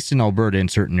least in Alberta in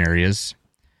certain areas.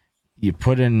 You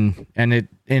put in, and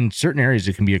in certain areas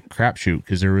it can be a crapshoot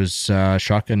because there was a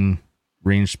shotgun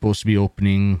range supposed to be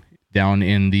opening down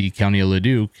in the county of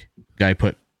Leduc. Guy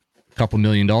put a couple $1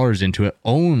 million into it,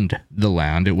 owned the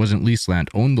land. It wasn't leased land,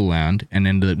 owned the land, and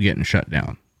ended up getting shut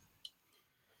down.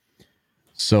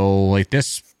 So like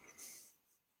this,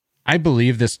 I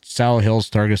believe this Saddle Hills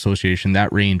Target Association,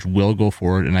 that range will go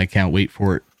forward, and I can't wait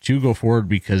for it to go forward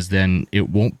because then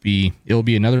it'll be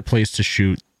another place to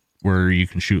shoot where you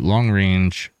can shoot long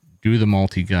range, do the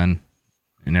multi-gun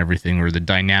and everything, or the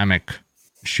dynamic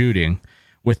shooting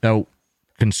without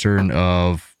concern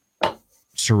of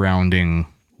surrounding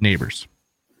neighbors.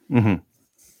 Yeah,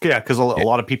 because a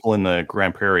lot of people in the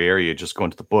Grand Prairie area just go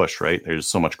into the bush, right? There's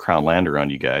so much crown land around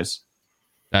you guys.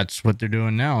 That's what they're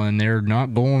doing now, and they're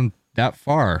not going that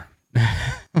far.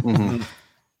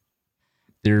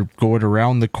 They're going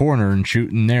around the corner and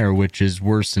shooting there, which is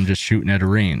worse than just shooting at a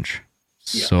range.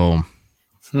 So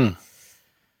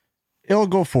it'll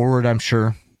go forward, I'm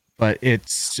sure. But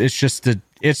it's just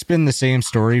it's been the same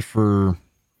story for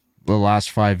the last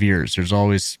 5 years. There's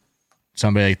always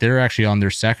somebody like they're actually on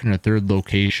their second or third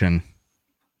location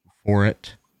for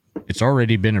it. It's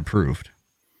already been approved.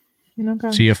 Okay.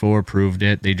 CFO approved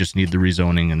it. They just need the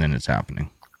rezoning, and then it's happening.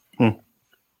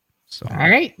 So, All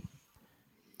right.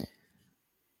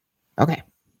 Okay.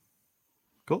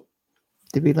 Cool.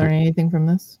 Did we learn anything from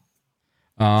this?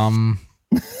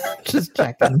 Just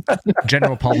checking.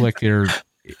 General public, they're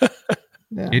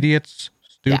Yeah. idiots,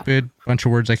 stupid, bunch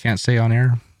of words I can't say on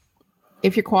air.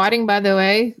 If you're quadding, by the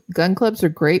way, gun clubs are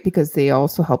great because they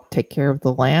also help take care of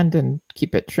the land and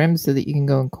keep it trimmed so that you can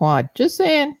go and quad. Just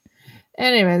saying.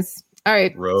 Anyways, all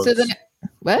right. Roads. So then,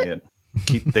 what? Yeah.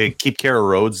 They keep care of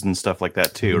roads and stuff like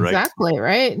that too, right? Exactly,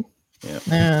 right? Yeah.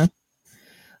 Yeah.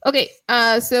 Okay,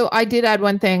 so I did add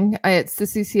one thing. It's the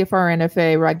CCFR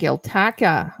NFA Ragil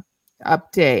Taka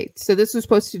update. So this was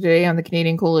posted today on the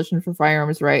Canadian Coalition for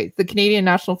Firearms Rights, the Canadian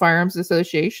National Firearms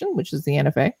Association, which is the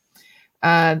NFA,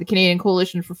 the Canadian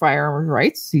Coalition for Firearms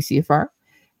Rights, CCFR,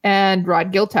 and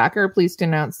Rod Giltacker are pleased to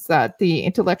announce that the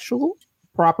intellectual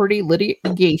property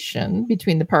litigation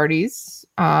between the parties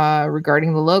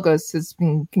regarding the logos has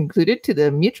been concluded to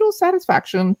the mutual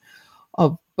satisfaction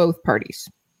of both parties.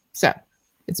 So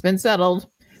it's been settled.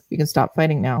 We can stop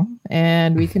fighting now,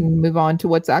 and we can move on to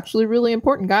what's actually really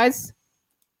important, guys.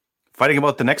 Fighting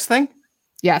about the next thing?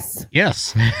 Yes.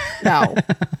 Yes. No.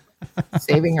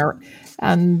 Saving her.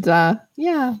 And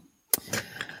yeah.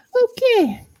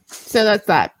 Okay. So that's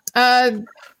that. Yeah.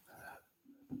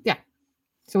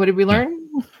 So what did we learn?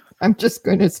 I'm just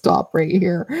going to stop right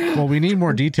here. Well, we need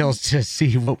more details to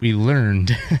see what we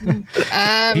learned.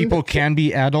 People can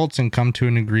be adults and come to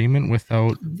an agreement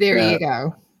without. There you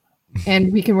go.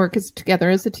 And we can work together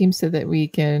as a team so that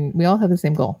we all have the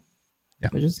same goal. Yeah.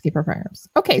 Which is to keep our firearms.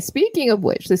 Okay, speaking of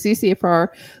which, the CCFR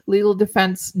legal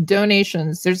defense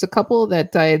donations, there's a couple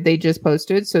that they just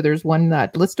posted. So there's one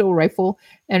that Listo Rifle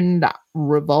and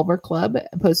Revolver Club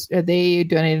they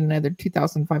donated another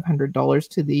 $2,500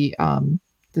 to the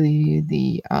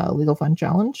Legal Fund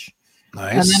Challenge.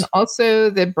 Nice. And then also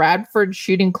the Bradford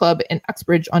Shooting Club in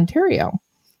Uxbridge, Ontario.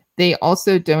 They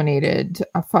also donated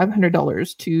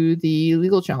 $500 to the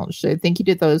Legal Challenge. So thank you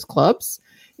to those clubs.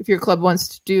 If your club wants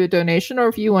to do a donation or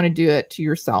if you want to do it to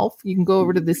yourself, you can go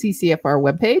over to the CCFR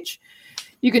webpage.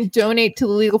 You can donate to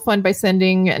the Legal Fund by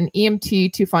sending an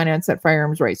EMT to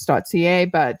finance@firearmsrights.ca.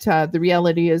 But the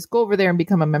reality is go over there and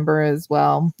become a member as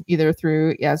well, either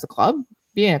through as a club.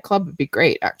 Being a club would be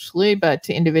great, actually, but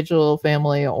to individual,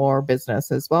 family, or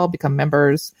business as well. Become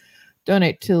members,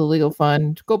 donate to the Legal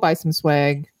Fund, go buy some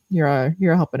swag.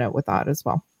 You're helping out with that as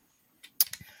well.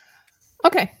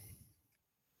 Okay.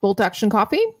 Bolt Action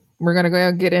Coffee. We're going to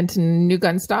go get into new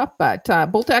gun stuff, but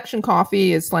Bolt Action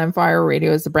Coffee is Slamfire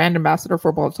Radio is the brand ambassador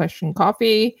for Bolt Action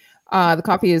Coffee. The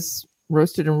coffee is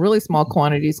roasted in really small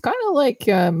quantities, kind of like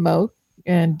Mo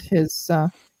and his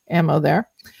ammo there.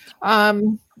 Yeah,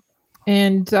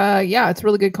 it's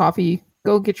really good coffee.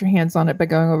 Go get your hands on it by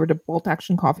going over to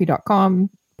boltactioncoffee.com.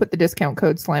 Put the discount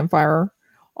code SLAMFIRE,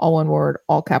 all one word,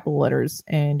 all capital letters,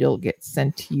 and it'll get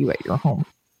sent to you at your home.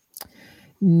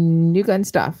 New gun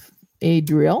stuff.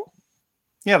 Adriel?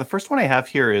 Yeah, the first one I have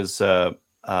here is the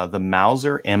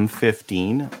Mauser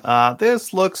M15.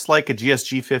 This looks like a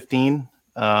GSG 15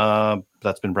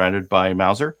 that's been branded by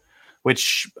Mauser,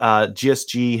 which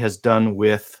GSG has done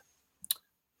with,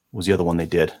 what was the other one they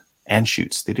did?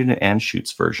 Anschutz. They did an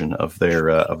Anschutz version of their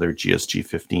GSG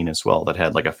 15 as well that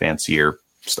had like a fancier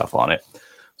stuff on it.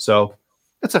 So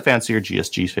it's a fancier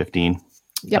GSG 15.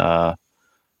 Yep.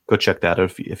 Go check that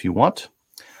out if you want.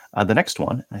 The next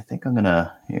one, I think I'm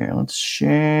gonna let's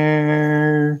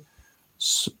share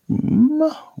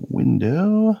some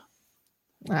window.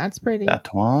 That's pretty. That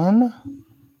one.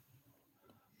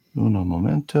 Uno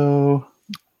momento.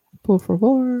 Por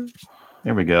favor.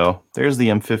 There we go. There's the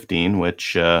M15,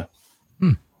 which yeah,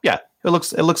 it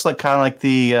looks like kind of like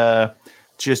the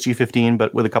GSG 15,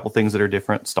 but with a couple things that are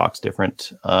different. Stock's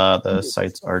different. The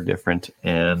sights are different,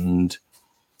 and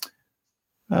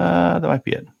that might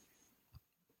be it.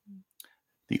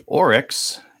 The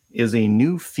Oryx is a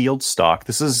new field stock.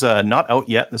 This is not out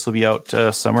yet. This will be out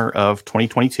summer of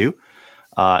 2022.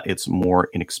 It's more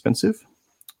inexpensive,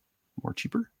 more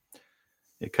cheaper.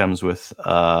 It comes with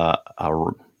a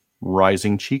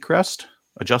rising cheek rest,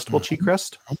 adjustable cheek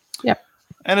rest. Yep.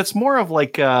 And it's more of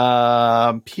like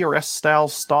PRS style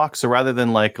stock. So rather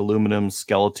than like aluminum,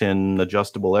 skeleton,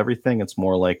 adjustable everything, it's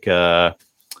more like, I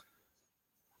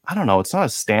don't know. It's not a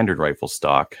standard rifle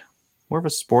stock. More of a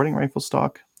sporting rifle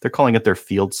stock. They're calling it their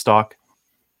field stock.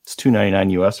 It's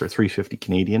 $299 US or $350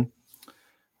 Canadian.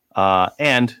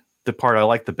 And the part I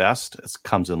like the best, it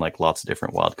comes in like lots of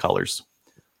different wild colors.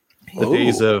 The Ooh.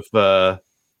 days of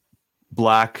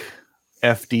black,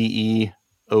 FDE,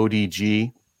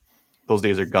 ODG, those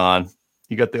days are gone.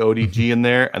 You got the ODG in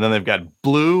there, and then they've got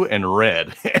blue and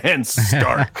red and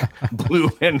stark blue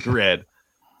and red.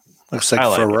 Looks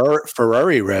like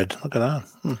Ferrari red. Look at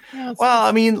that. Yeah, Well,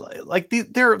 I mean, like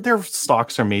their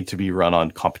stocks are made to be run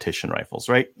on competition rifles,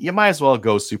 right? You might as well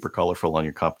go super colorful on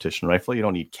your competition rifle. You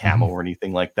don't need camo or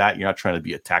anything like that. You're not trying to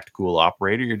be a tactical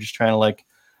operator. You're just trying to, like,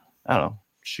 I don't know,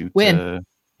 shoot, Win.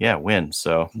 Win.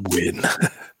 So Win.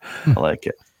 I like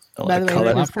it. I By like the way, color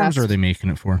that was Platforms are fast. they making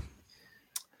it for?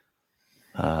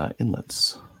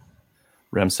 inlets.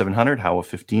 Ram 700, Howa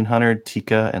 1500,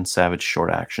 Tika, and Savage short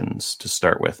actions to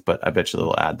start with. But I bet you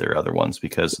they'll add their other ones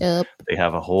because Yep. they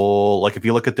have a whole, like, if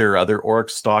you look at their other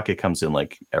Oryx stock, it comes in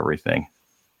like everything.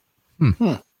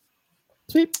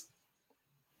 Sweet.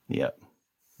 Yep.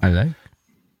 I like.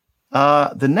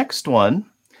 The next one.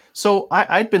 So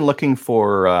I'd been looking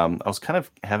for, I was kind of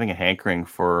having a hankering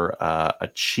for a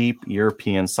cheap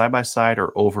European side-by-side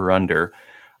or over-under.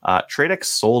 Tradex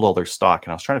sold all their stock,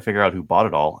 and I was trying to figure out who bought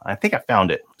it all. I think I found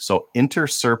it. So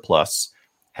Intersurplus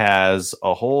has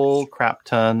a whole crap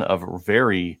ton of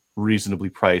very reasonably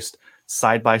priced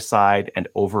side-by-side and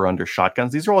over-under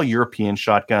shotguns. These are all European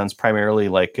shotguns, primarily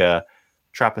like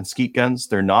trap and skeet guns.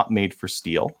 They're not made for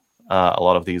steel. A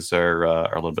lot of these are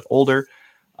a little bit older.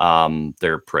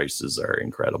 Their prices are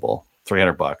incredible.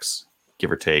 $300,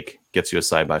 give or take, gets you a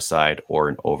side-by-side or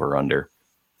an over-under.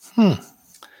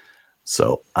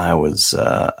 So I was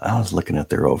looking at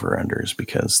their over-unders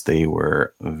because they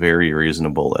were very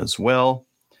reasonable as well.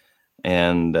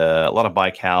 And a lot of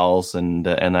bicals and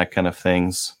that kind of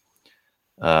things.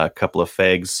 A couple of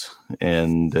Fegs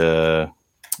and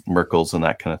Merkles and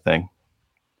that kind of thing.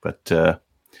 But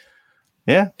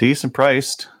yeah, decent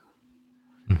priced.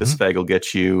 This Feg will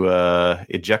get you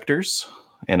ejectors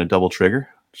and a double trigger,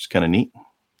 which is kind of neat.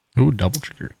 Ooh, double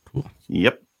trigger. Cool.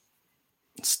 Yep.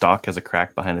 Stock has a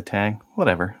crack behind the tang.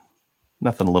 Whatever.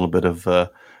 Nothing a little bit of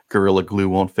Gorilla Glue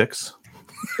won't fix.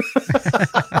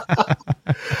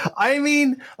 I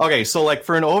mean, okay, so like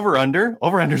for an over-under,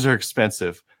 over-unders are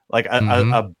expensive. Like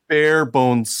a bare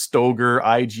bones Stoger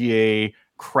IGA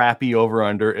crappy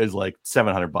over-under is like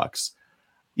 $700.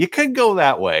 You could go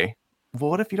that way. But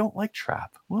what if you don't like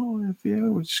trap? Well, if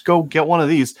you just go get one of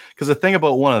these, because the thing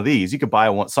about one of these, you could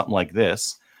buy something like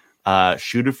this,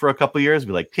 shoot it for a couple of years,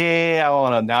 be like, hey, I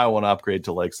want to upgrade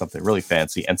to like something really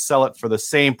fancy, and sell it for the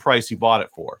same price you bought it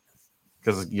for,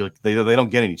 because they don't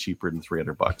get any cheaper than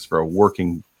 $300 for a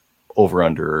working over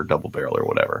under or double barrel or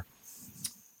whatever,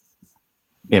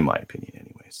 in my opinion,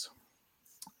 anyways.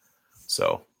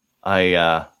 So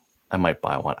I might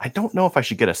buy one. I don't know if I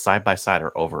should get a side by side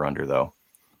or over under though.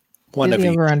 One of each.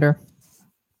 Over under.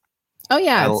 Oh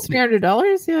yeah, I'll- it's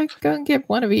 $300. Yeah, go and get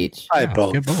one of each. Try Yeah,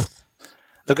 both. get both.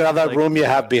 Look at all that Like- room you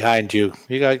have behind you.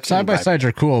 You got Side by sides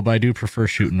are cool, but I do prefer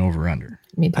shooting over under.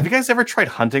 Me too. Have you guys ever tried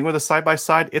hunting with a side by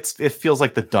side? It feels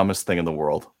like the dumbest thing in the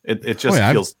world. It just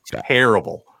yeah, feels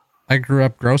terrible. I grew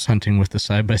up grouse hunting with the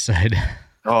side by side.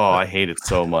 Oh, I hate it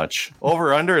so much.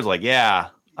 Over under is like, yeah,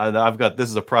 I've got, this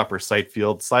is a proper sight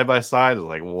field. Side by side is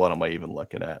like, what am I even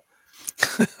looking at?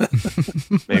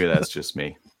 Maybe that's just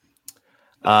me.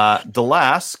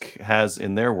 Delask has,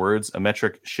 in their words, a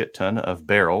metric shit ton of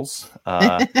barrels.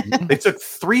 They took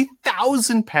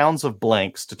 3,000 pounds of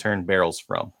blanks to turn barrels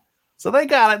from. So they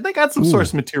got it. They got some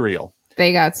source material.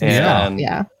 They got some And-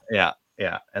 stuff. Yeah.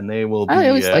 Yeah. And they will be I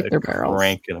always like their barrels.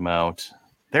 cranking them out.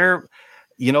 They're,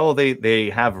 they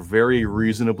have very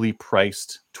reasonably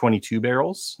priced 22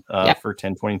 barrels for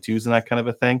 1022s and that kind of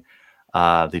a thing.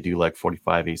 They do like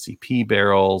 45 ACP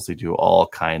barrels. They do all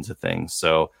kinds of things.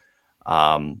 So,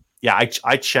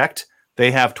 I checked.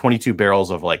 They have 22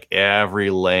 barrels of like every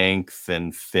length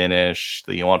and finish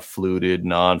that you want, fluted,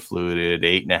 non-fluted,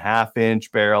 8.5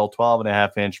 inch barrel,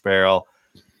 12.5 inch barrel.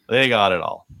 They got it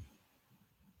all.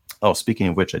 Oh, speaking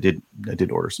of which, I did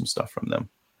order some stuff from them.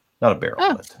 Not a barrel,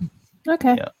 but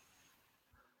Okay. yeah.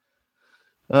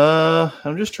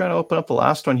 I'm just trying to open up the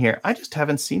last one here. I just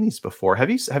haven't seen these before. Have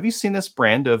you seen this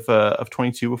brand of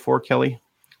 22 before, Kelly?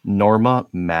 Norma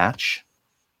Match.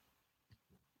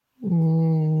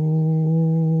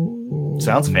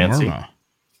 Sounds fancy.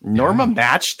 Norma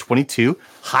Match 22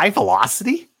 high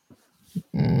velocity.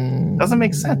 Doesn't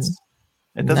make sense.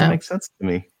 It doesn't make sense to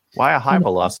me. Why a high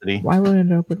velocity? Why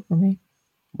wouldn't it open for me?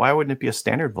 Why wouldn't it be a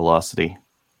standard velocity?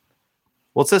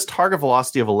 Well, it says target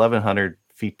velocity of 1,100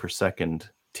 feet per second.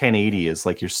 1080 is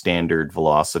like your standard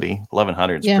velocity.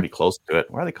 1,100 is pretty close to it.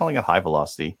 Why are they calling it high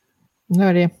velocity? No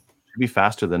idea. Should be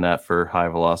faster than that for high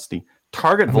velocity.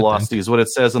 target I would velocity think. is what it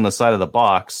says on the side of the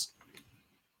box.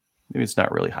 Maybe it's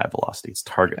not really high velocity. It's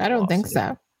target. I don't think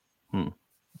velocity. so.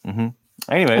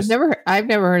 Anyways, I've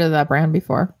never heard of that brand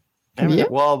before. Have you?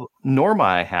 well, Norma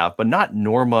I have, but not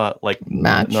Norma like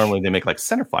Match. normally they make like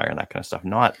Centerfire and that kind of stuff,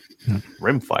 not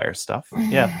Rimfire stuff.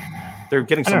 Yeah, they're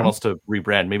getting I don't someone know. else to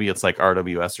rebrand. Maybe it's like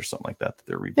RWS or something like that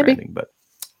they're rebranding. But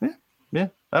yeah,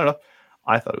 I don't know.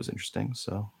 I thought it was interesting,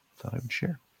 so I thought I would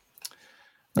share.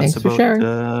 Thanks for sharing.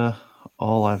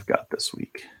 All I've got this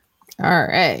week. All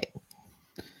right.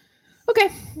 Okay,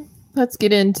 let's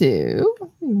get into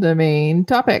the main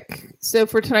topic. So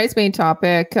for tonight's main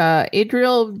topic,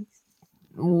 Adriel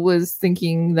was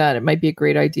thinking that it might be a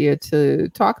great idea to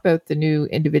talk about the new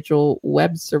individual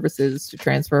web services to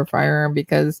transfer a firearm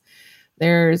because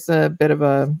there's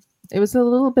it was a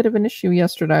little bit of an issue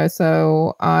yesterday.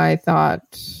 So I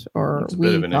thought, or It's a we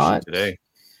bit of an thought, issue today.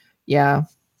 yeah,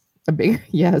 a big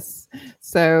yes.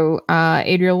 So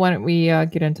Adriel, why don't we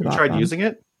get into You that? tried then? using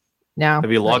it? No.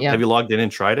 Have you not yet. logged in and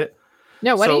tried it?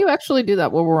 No, why So- don't you actually do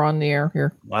that while we're on the air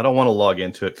here? I don't want to log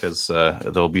into it because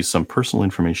there'll be some personal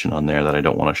information on there that I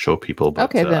don't want to show people. But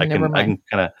Okay, then I never can mind.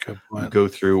 kind Good of point. go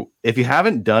through. If you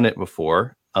haven't done it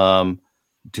before,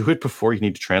 do it before you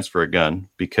need to transfer a gun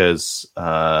because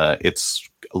it's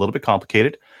a little bit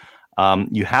complicated.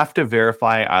 You have to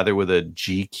verify either with a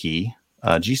G key,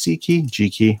 G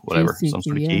key, whatever, GC some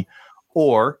sort of key, key,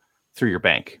 or through your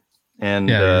bank. And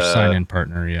Yeah, your sign-in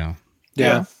partner. Yeah.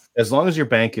 Yeah. as long as your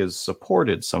bank is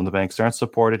supported. Some of the banks aren't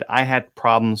supported. I had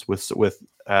problems with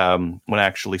when I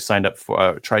actually signed up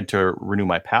for tried to renew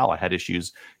my PAL. I had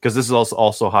issues because this is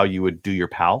also how you would do your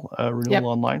PAL renewal Yep.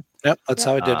 online. Yep, that's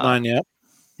how I did mine. Yep.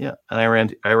 Yeah, and I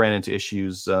ran into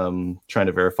issues trying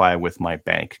to verify with my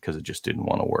bank because it just didn't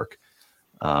want to work.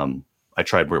 I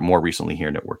tried more recently here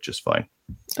and it worked just fine.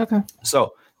 Okay.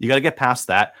 So you got to get past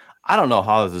that. I don't know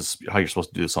how you're supposed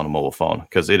to do this on a mobile phone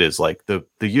because it is like the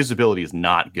usability is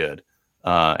not good,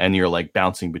 and you're like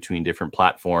bouncing between different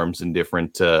platforms and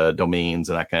different domains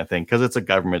and that kind of thing because it's a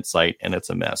government site and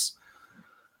it's a mess.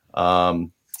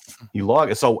 You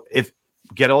log so if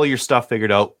get all your stuff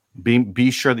figured out.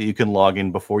 Be sure that you can log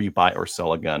in before you buy or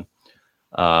sell a gun.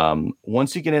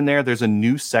 Once you get in there, there's a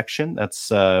new section that's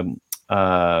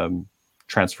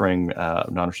transferring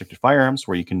non-restricted firearms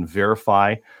where you can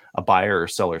verify a buyer or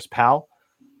seller's PAL.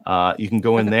 You can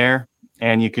go in there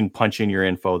and you can punch in their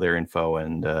info,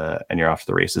 and you're off to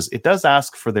the races. It does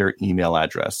ask for their email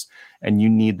address, and you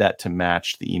need that to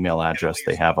match the email address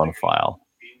they have on file.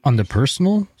 On the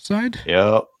personal side?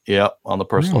 Yep, on the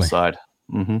personal Really? side.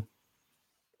 Mm-hmm.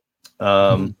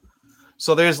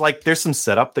 So there's some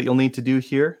setup that you'll need to do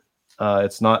here.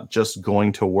 It's not just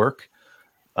going to work.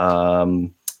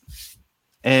 And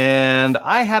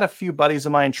I had a few buddies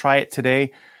of mine try it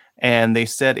today, and they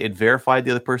said it verified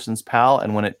the other person's PAL,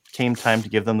 and when it came time to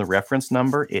give them the reference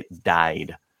number, it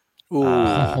died.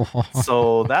 Ooh.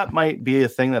 So that might be a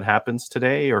thing that happens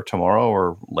today or tomorrow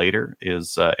or later.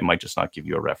 Is it might just not give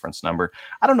you a reference number.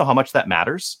 I don't know how much that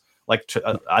matters. Like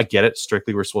I get it.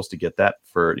 Strictly, we're supposed to get that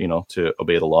for to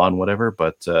obey the law and whatever.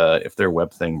 But if their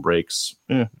web thing breaks,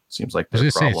 seems like I their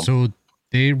was gonna problem. say, so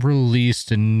they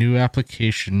released a new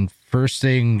application first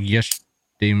thing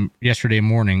yesterday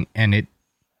morning, and it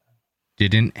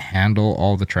didn't handle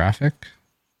all the traffic.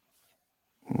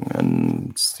 And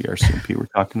it's the RCMP we're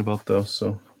talking about, though.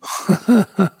 So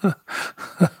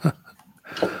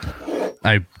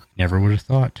I never would have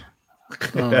thought.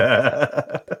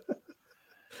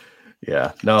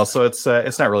 yeah, no. So it's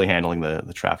not really handling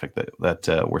the traffic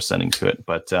that we're sending to it.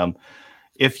 But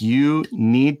if you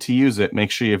need to use it,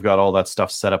 make sure you've got all that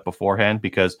stuff set up beforehand,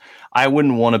 because I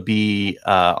wouldn't want to be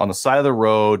on the side of the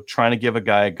road trying to give a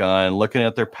guy a gun, looking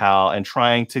at their PAL, and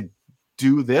trying to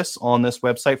do this on this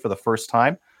website for the first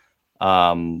time.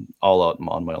 All out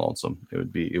on my lonesome.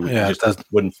 It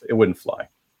wouldn't fly.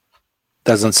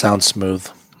 Doesn't sound smooth.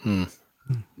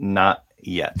 Not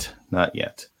yet.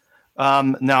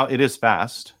 Now it is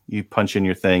fast. You punch in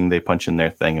your thing, they punch in their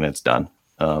thing, and it's done.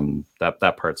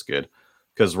 That part's good.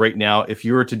 Because right now, if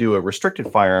you were to do a restricted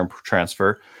firearm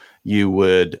transfer, you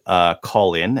would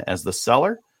call in as the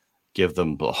seller, give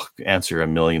them answer a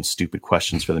million stupid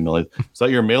questions for the million. Is that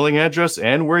your mailing address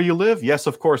and where you live? Yes,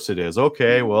 of course it is.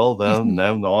 Okay, well then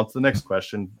on to the next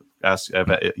question.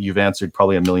 You've answered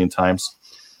probably a million times.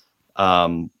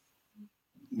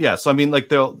 Yeah, so I mean,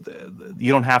 like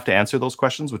you don't have to answer those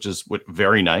questions, which is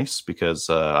very nice, because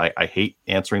I hate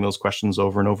answering those questions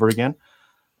over and over again.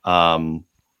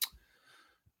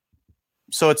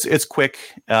 So it's quick.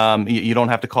 You don't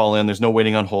have to call in. There's no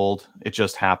waiting on hold. It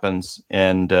just happens,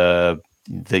 and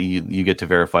you get to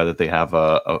verify that they have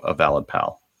a valid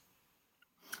PAL.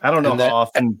 I don't know And how that-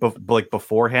 often,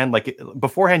 beforehand. Like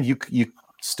beforehand, you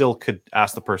still could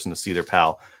ask the person to see their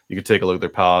PAL. You could take a look at their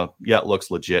PAL. Yeah, it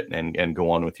looks legit, and go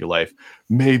on with your life.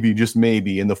 Maybe, just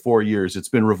maybe, in the 4 years it's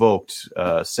been revoked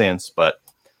since, but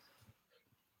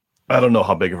I don't know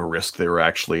how big of a risk they were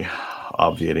actually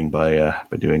obviating by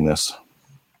doing this.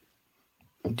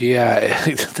 Yeah,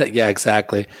 yeah,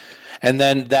 exactly. And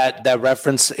then that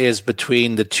reference is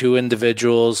between the two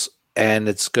individuals, and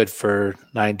it's good for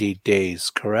 90 days,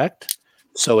 correct?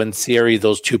 So in theory,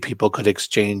 those two people could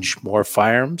exchange more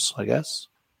firearms, I guess.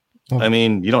 I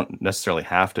mean, you don't necessarily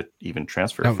have to even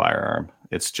transfer a No. firearm.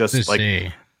 It's just Just like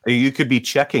say, you could be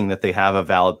checking that they have a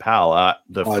valid PAL.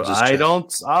 just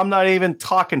check. I'm not even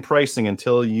talking pricing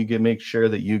until you make sure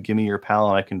that you give me your PAL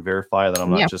and I can verify that I'm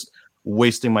not Yeah. just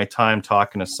wasting my time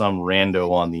talking to some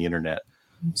rando on the internet.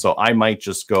 So I might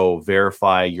just go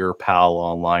verify your PAL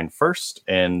online first,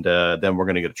 and then we're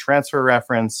going to get a transfer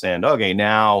reference. And okay,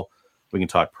 now we can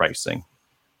talk pricing.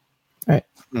 Right.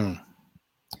 Hmm.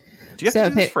 Do you have So to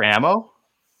do this for ammo?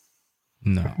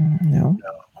 no. No.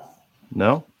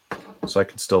 No. So I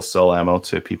could still sell ammo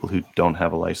to people who don't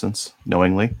have a license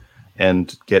knowingly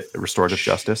and get restorative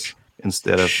justice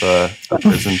instead of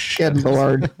prison. Good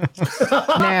Lord.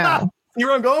 Now, You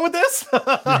where I'm going with this?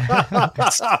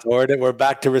 We're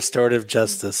back to restorative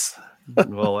justice.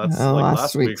 Well, that's like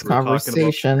last week's week we were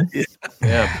conversation. talking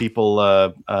about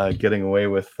people getting away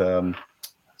with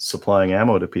supplying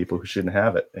ammo to people who shouldn't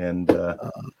have it, and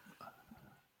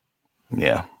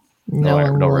yeah, no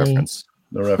Knowingly. reference,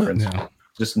 no reference, No.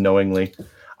 just knowingly.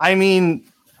 I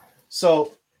mean,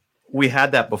 so we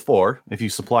had that before. If you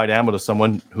supplied ammo to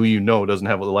someone who you know doesn't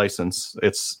have a license,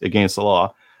 it's against the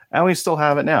law. And we still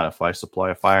have it now. If I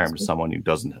supply a firearm to someone who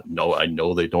doesn't know, I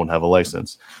know they don't have a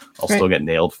license, I'll Right. still get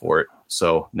nailed for it.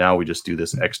 So now we just do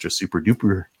this extra super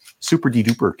duper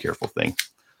careful thing.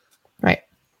 Right.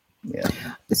 Yeah.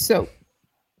 So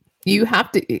you have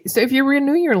to. So if you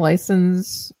renew your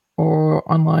license or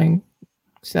online,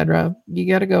 etc., you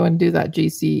got to go and do that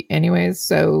GC anyways.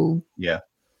 So Yeah.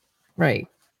 right.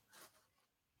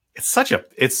 It's such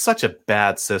a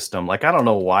bad system. Like, I don't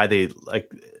know why they like.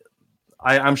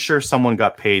 I'm sure someone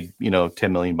got paid,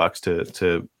 $10 million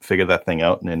to figure that thing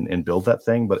out and build that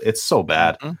thing, but it's so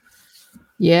bad. Mhm.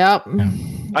 Yep.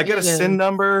 I get a SIN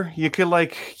number. You could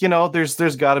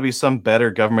there's got to be some better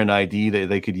government ID that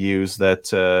they could use that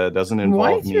doesn't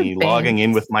involve through me logging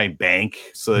in banks? with my bank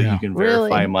so that Yeah. you can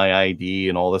verify Really? my ID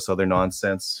and all this other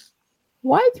nonsense.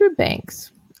 Why through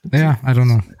banks? Yeah, I don't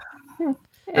know.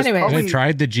 There's Anyway, probably- I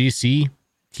tried the GC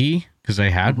key because I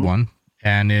had Mhm. one,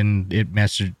 and then it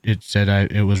said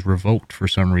it was revoked for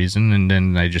some reason, and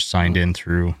then I just signed in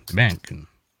through the bank, and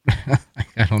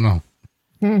I don't know.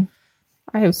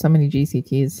 I have so many GC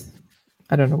keys.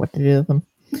 I don't know what to do with them.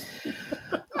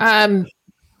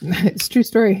 It's a true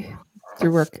story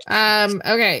through work.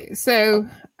 Okay, so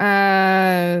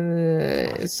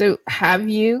have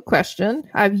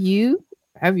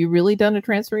you really done a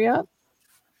transfer yet?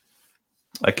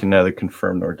 I can neither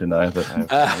confirm nor deny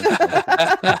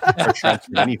that I've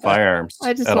transferred any firearms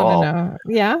I just at all. want to know.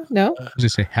 Yeah, no, I was gonna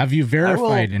say, have you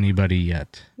verified anybody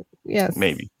yet? yes,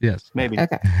 Maybe. Yes. Maybe.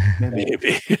 Okay,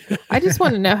 Maybe. I just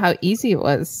want to know how easy it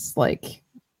was. Like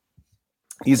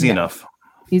Easy Yeah. enough.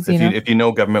 easy enough. If you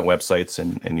know government websites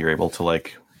and you're able to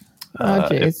Oh,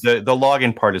 geez. the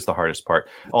login part is the hardest part.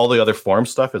 All the other form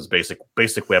stuff is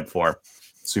basic web form.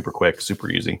 Super quick, super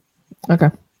easy. Okay,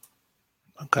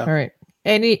 Okay. all right.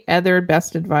 Any other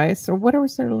best advice, or what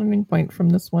was their learning point from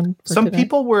this one? for Some today?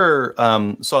 people were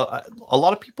a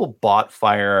lot of people bought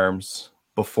firearms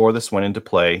before this went into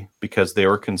play because they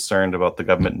were concerned about the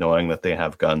government knowing that they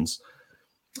have guns.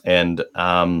 And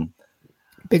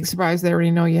Big surprise! They already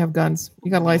know you have guns.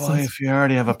 You got a license. well, if you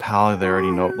already have a PAL, they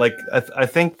already know. Like, I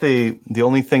think the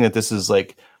only thing that this is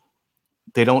like,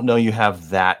 they don't know you have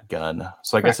that gun.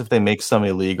 So I guess if they make some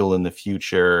illegal in the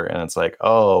future, and it's like,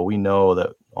 oh, we know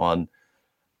that on,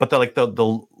 but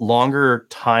the longer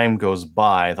time goes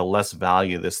by, the less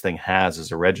value this thing has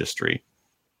as a registry.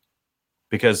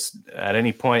 Because at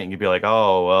any point you could be like,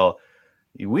 oh, well,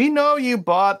 we know you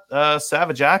bought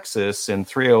Savage Axis in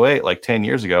 308 like 10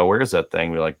 years ago. Where's that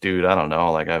thing? We're like, dude, I don't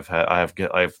know. Like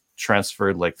I've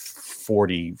transferred like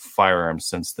 40 firearms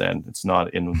since then. It's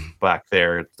not in back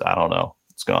there. I don't know.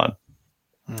 It's gone.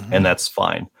 Mhm. And that's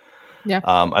fine. Yeah.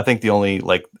 I think the only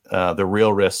the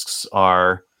real risks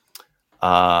are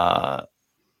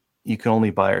you can only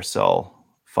buy or sell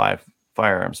 5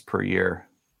 firearms per year.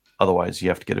 Otherwise, you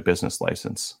have to get a business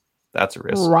license. That's a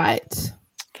risk. Right.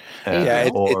 Yeah,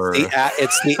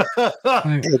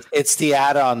 it's the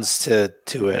add-ons to it,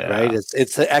 Yeah. right?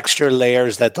 It's the extra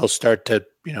layers that they'll start to,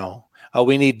 oh,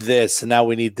 we need this, and now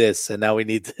we need this, and now we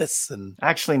need this, and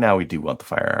Actually, now we do want the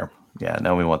firearm. Yeah,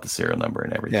 now we want the serial number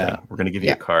and everything. Yeah. We're going to give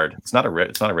you a card. It's not a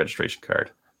registration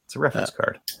card. It's a reference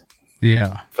card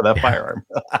Yeah. for that firearm.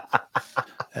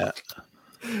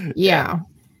 Yeah.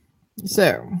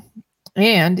 So,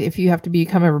 and if you have to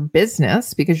become a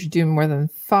business because you're doing more than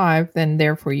 5, then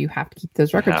therefore you have to keep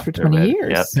those records Have for to 20 read-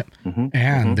 years. Yep. Mhm.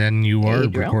 And then you are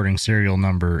Adriel? recording serial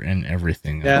number and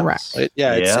everything Yeah. else.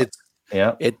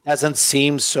 Yeah. It doesn't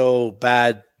seem so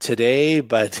bad today,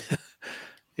 but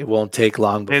it won't take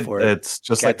long before It's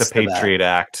just like the gets to that. Patriot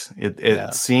Act. It Yeah.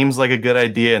 seems like a good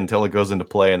idea until it goes into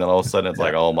play, and then all of a sudden it's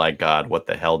like, oh my God, what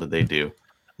the hell did they do?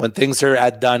 when things are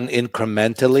done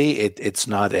incrementally, it's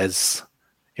not as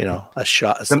a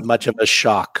shock, as much of a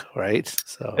shock, right?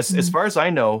 So As far as I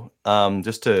know,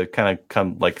 just to kind of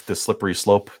come like the slippery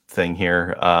slope thing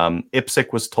here,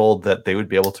 IPSC was told that they would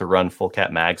be able to run full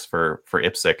cat mags for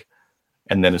IPSC.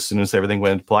 And then as soon as everything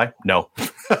went into play, no.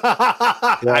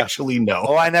 Actually, no.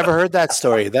 oh, I never heard that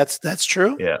story. That's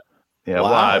true. Yeah.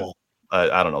 Wow. Well,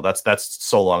 I don't know. That's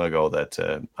so long ago that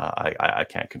I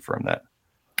can't confirm that.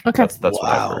 Okay. That's what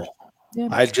I've heard. Yeah.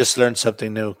 I just learned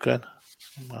something new. Good.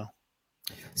 Wow.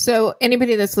 So,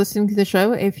 anybody that's listening to the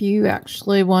show, if you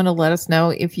actually want to let us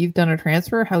know if you've done a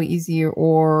transfer, how easy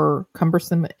or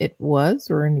cumbersome it was,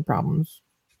 or any problems,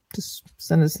 just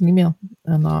send us an email.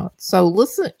 And so,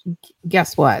 listen.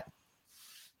 Guess what?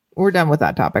 We're done with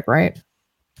that topic, right?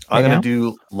 I'm Right going now?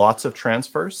 to do lots of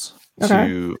transfers Okay.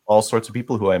 to all sorts of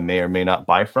people who I may or may not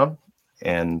buy from,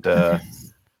 and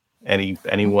any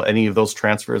of those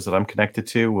transfers that I'm connected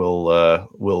to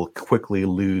will quickly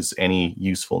lose any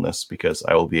usefulness because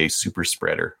I will be a super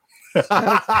spreader.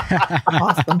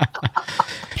 Awesome.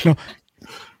 No,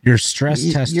 you're stress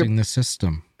You're- testing the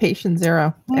system. Patient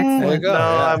 0. There you Excellent. go.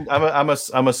 No, Yeah.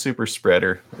 I'm a super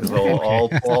spreader.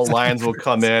 All lines will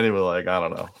come in and we're like, I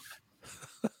don't know.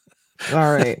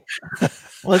 All right.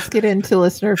 Let's get into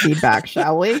listener feedback,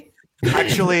 shall we?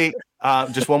 Actually,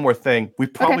 just one more thing. We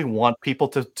probably want people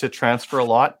to transfer a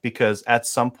lot because at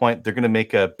some point they're going to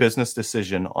make a business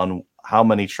decision on how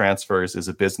many transfers is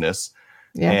a business.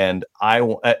 Yeah. And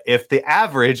if the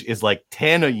average is like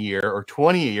 10 a year or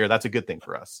 20 a year, that's a good thing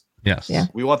for us. Yes. Yeah.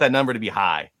 We want that number to be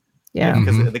high. Yeah.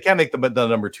 Because Mhm. they can't make the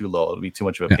number too low. It'll be too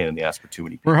much of a Yeah. pain in the ass for too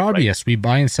many people. We're right? hobbyists. We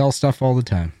buy and sell stuff all the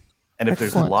time. And if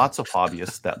there's Excellent. lots of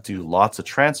hobbyists that do lots of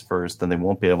transfers, then they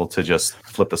won't be able to just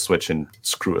flip the switch and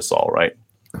screw us all, right?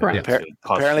 Correct. It'll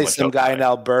cause Apparently, too much some guy in outcry.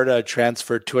 Alberta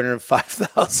transferred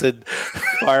 205,000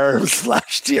 firearms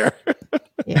last year.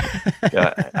 Yeah.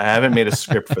 Yeah, I haven't made a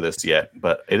script for this yet,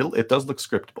 but it does look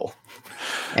scriptable.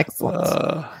 Excellent.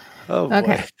 Oh boy.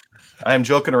 Okay. I am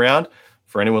joking around.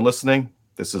 For anyone listening,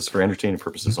 this is for entertaining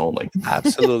purposes only.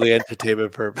 Absolutely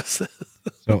entertainment purposes.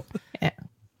 So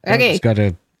Okay. I've got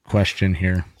a question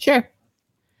here. Sure.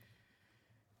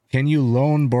 Can you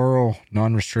loan, borrow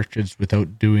non-restricteds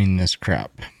without doing this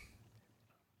crap?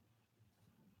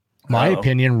 My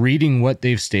opinion, reading what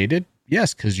they've stated,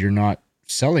 yes, because you're not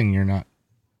selling, you're not.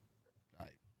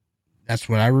 That's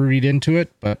what I would read into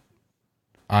it, but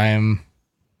I am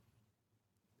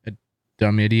a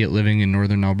dumb idiot living in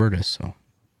northern Alberta, so.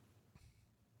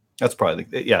 That's probably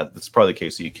that's probably the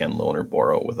case that you can loan or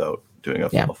borrow without doing a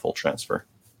full transfer.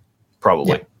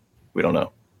 Probably. Yeah. We don't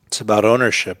know. It's about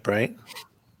ownership, right?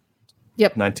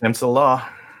 9 times the law.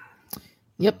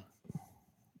 Yep.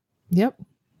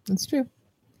 That's true.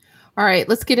 All right,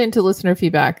 let's get into listener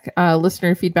feedback.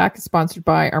 Listener feedback is sponsored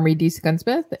by Army DC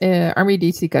Gunsmith. Army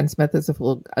DC Gunsmith is a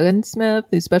full gunsmith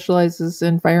who specializes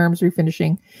in firearms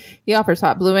refinishing. He offers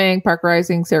hot bluing,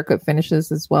 parkerizing, Cerakote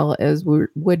finishes, as well as wood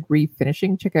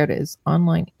refinishing. Check out his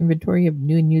online inventory of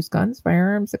new and used guns,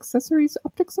 firearms, accessories,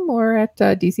 optics, and more at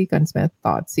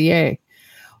dcgunsmith.ca.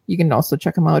 You can also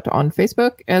check him out on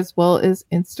Facebook as well as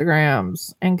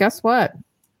Instagrams. And guess what?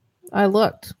 I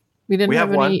looked. We didn't We have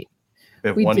have one. any. We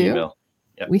have We one do? email.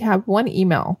 Yeah. We have one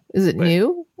email. Is it Wait.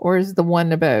 new or is the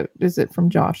one about? Is it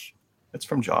from Josh? It's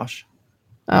from Josh.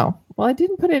 Oh, well, I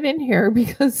didn't put it in here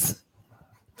because.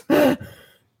 Hey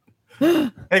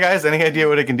guys, any idea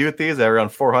what I can do with these? I have around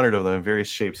 400 of them in various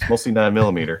shapes, mostly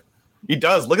 9mm. He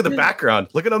does. Look at the background.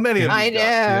 Look at how many of them I he's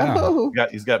got. know.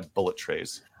 He's got bullet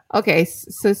trays. Okay,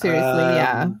 so seriously,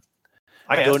 yeah.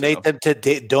 I can Donate them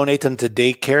to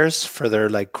daycares for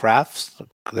their crafts,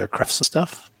 and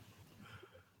stuff.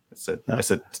 I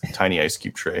said tiny ice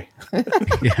cube tray.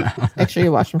 Yeah. Make sure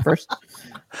you wash them first.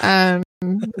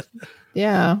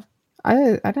 Yeah.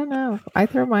 I don't know. I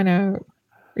throw mine out.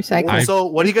 Recycle. So,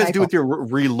 what do you guys do Recycle. with your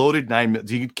reloaded 9mm?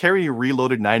 Do you carry your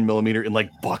reloaded 9mm in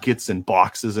buckets and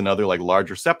boxes and other large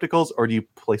receptacles, or do you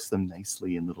place them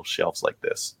nicely in little shelves like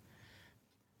this?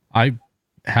 I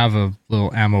have a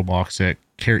little ammo box that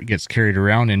gets carried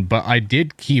around in, but I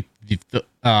did keep the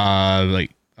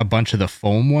like a bunch of the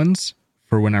foam ones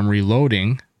for when I'm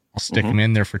reloading. I'll stick them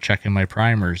in there for checking my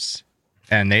primers,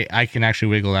 and I can actually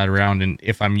wiggle that around. And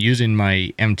if I'm using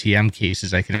my MTM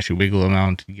cases, I can actually wiggle them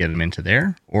around to get them into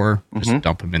there, or just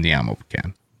dump them in the ammo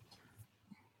can.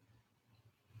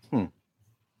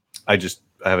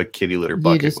 I have a kitty litter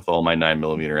bucket with all my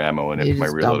 9mm ammo in it, my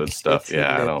reloaded stuff.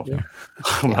 Yeah, I don't.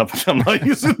 I'm not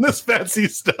using this fancy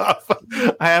stuff.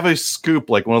 I have a scoop,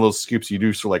 like one of those scoops you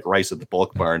do for like rice at the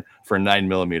bulk barn for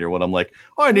 9mm. When I'm like,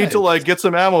 oh, I need to like get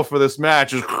some ammo for this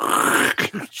match.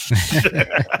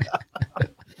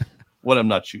 When I'm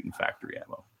not shooting factory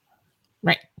ammo.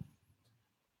 Right.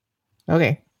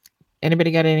 Okay.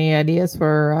 Anybody got any ideas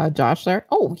for Josh there?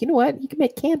 Oh, you know what? You can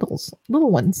make candles,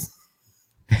 little ones.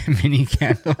 Mini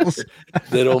candles.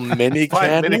 Little mini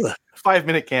candles.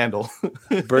 5-minute candle.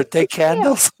 Birthday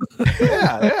candles.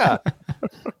 Yeah.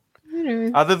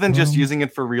 Other than just using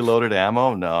it for reloaded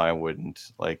ammo, no, I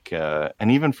wouldn't. Like,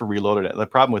 and even for reloaded, the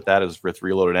problem with that is with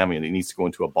reloaded ammo, it needs to go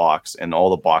into a box, and all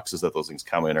the boxes that those things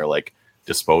come in are like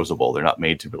disposable. They're not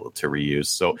made to be able to reuse.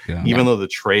 So even though the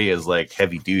tray is like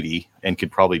heavy duty and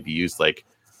could probably be used like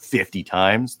 50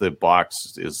 times, the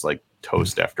box is like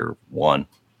toast after one.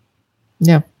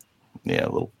 Yeah, a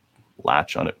little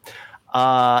latch on it.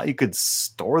 You could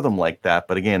store them like that,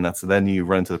 but again, then you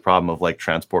run into the problem of like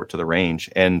transport to the range,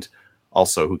 and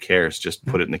also who cares? Just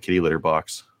put it in the kitty litter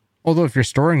box. Although if you're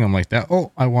storing them like that,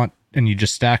 and you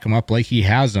just stack them up like he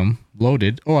has them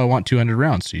loaded. Oh, I want 200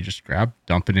 rounds, so you just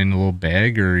dump it in a little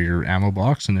bag or your ammo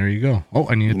box, and there you go. Oh,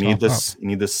 I need this. You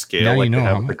need this scale like they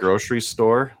have at the grocery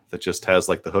store that just has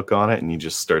like the hook on it, and you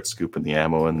just start scooping the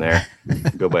ammo in there.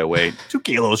 Go by weight. 2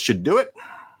 kilos should do it.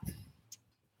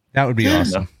 That would be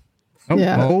awesome.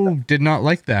 Oh, did not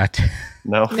like that.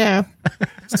 No.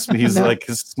 He's like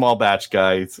his small batch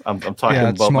guy. I'm talking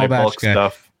about my bulk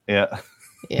stuff. Yeah.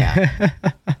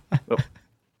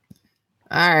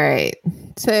 All right.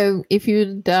 So if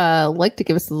you'd like to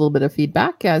give us a little bit of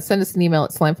feedback, send us an email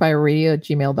at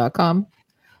slamfireradio@gmail.com.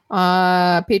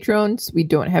 Patrons, we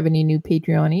don't have any new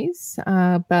Patreonies,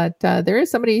 but there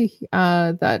is somebody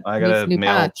that I got to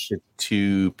mail to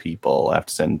 2 people. I have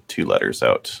to send 2 letters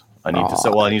out. I need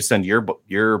to send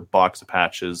your box of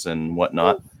patches and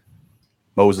whatnot.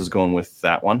 Mose is going with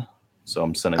that one, so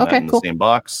I'm sending that in the same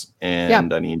box,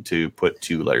 and I need to put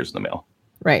 2 letters in the mail.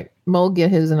 Right, Mo will get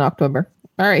his in October.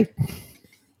 All right.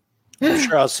 I'm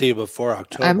sure I'll see you before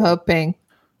October. I'm hoping.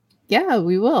 Yeah,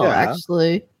 we will. Yeah.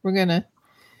 Actually, we're gonna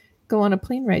go on a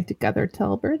plane ride together to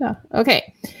Alberta.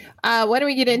 Okay. Why don't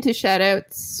we get into shout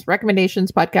outs,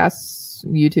 recommendations, podcasts,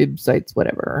 YouTube sites,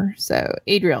 whatever. So,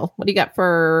 Adriel, what do you got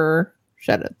for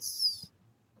shout outs?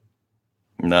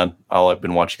 None. All I've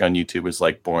been watching on YouTube is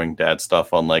like boring dad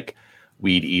stuff on like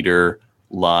Weed Eater,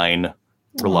 line,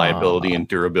 reliability, and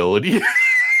durability.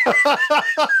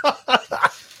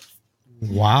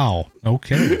 Wow.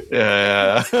 Okay.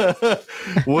 Yeah.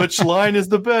 Which line is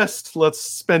the best? Let's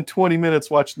spend 20 minutes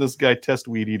watching this guy test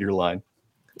Weed Eater line.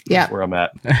 Yeah. That's where I'm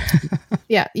at.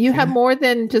 Yeah. You have more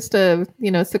than just a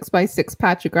 6x6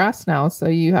 patch of grass now. So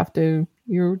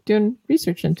you're doing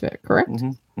research into it, correct?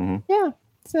 Mm-hmm. Mm-hmm. Yeah.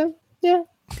 So yeah,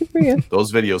 good for you.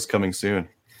 Those videos coming soon.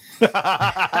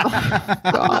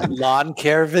 God. Lawn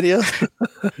care videos?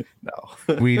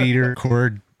 No. Weed Eater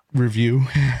cord review.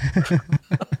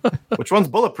 Which one's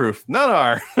bulletproof? None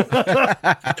are.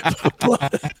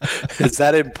 Is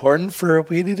that important for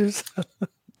weed eaters?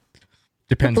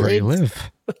 Depends where you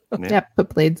live. Yeah,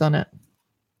 put blades on it.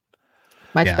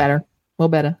 Much better. Well,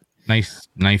 better. Nice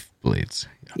knife blades.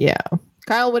 Yeah.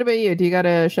 Kyle, what about you? Do you got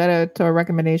a shout out or a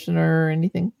recommendation or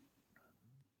anything?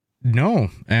 No.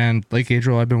 And like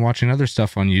Adriel, I've been watching other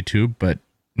stuff on YouTube, but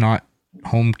not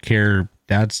home care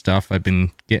dad stuff. I've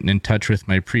been getting in touch with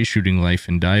my pre-shooting life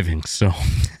and diving. So.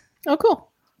 Oh, cool.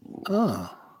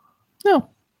 Oh. No.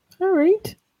 All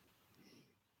right.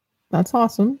 That's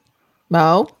awesome.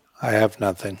 Mo? I have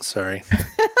nothing. Sorry.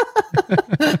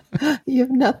 You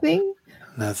have nothing?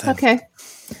 Nothing. Okay.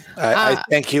 I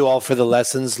thank you all for the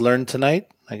lessons learned tonight.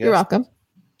 I guess. You're welcome.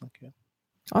 Okay.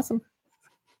 Awesome.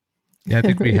 Yeah, I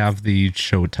think we have the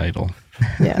show title.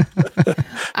 Yeah.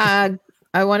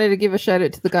 I wanted to give a shout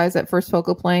out to the guys at First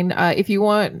Focal Plane. If you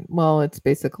want, it's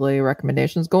basically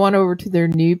recommendations. Go on over to their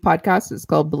new podcast. It's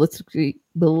called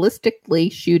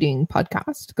Ballistically Shooting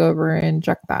Podcast. Go over and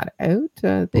check that out.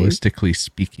 Ballistically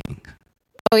speaking.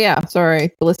 Oh yeah,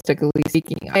 sorry. Ballistically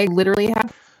speaking. I literally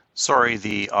have. Sorry,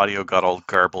 the audio got all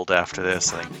garbled after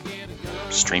this. I think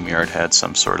StreamYard had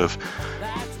some sort of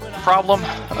problem,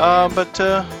 but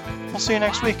We'll see you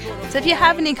next week. So if you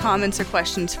have any comments or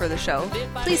questions for the show,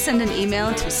 please send an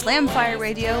email to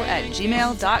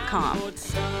slamfireradio@gmail.com.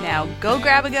 Now go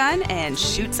grab a gun and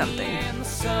shoot something.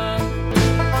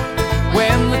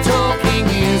 When the talking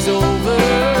is over,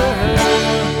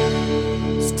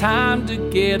 it's time to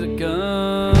get a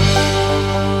gun.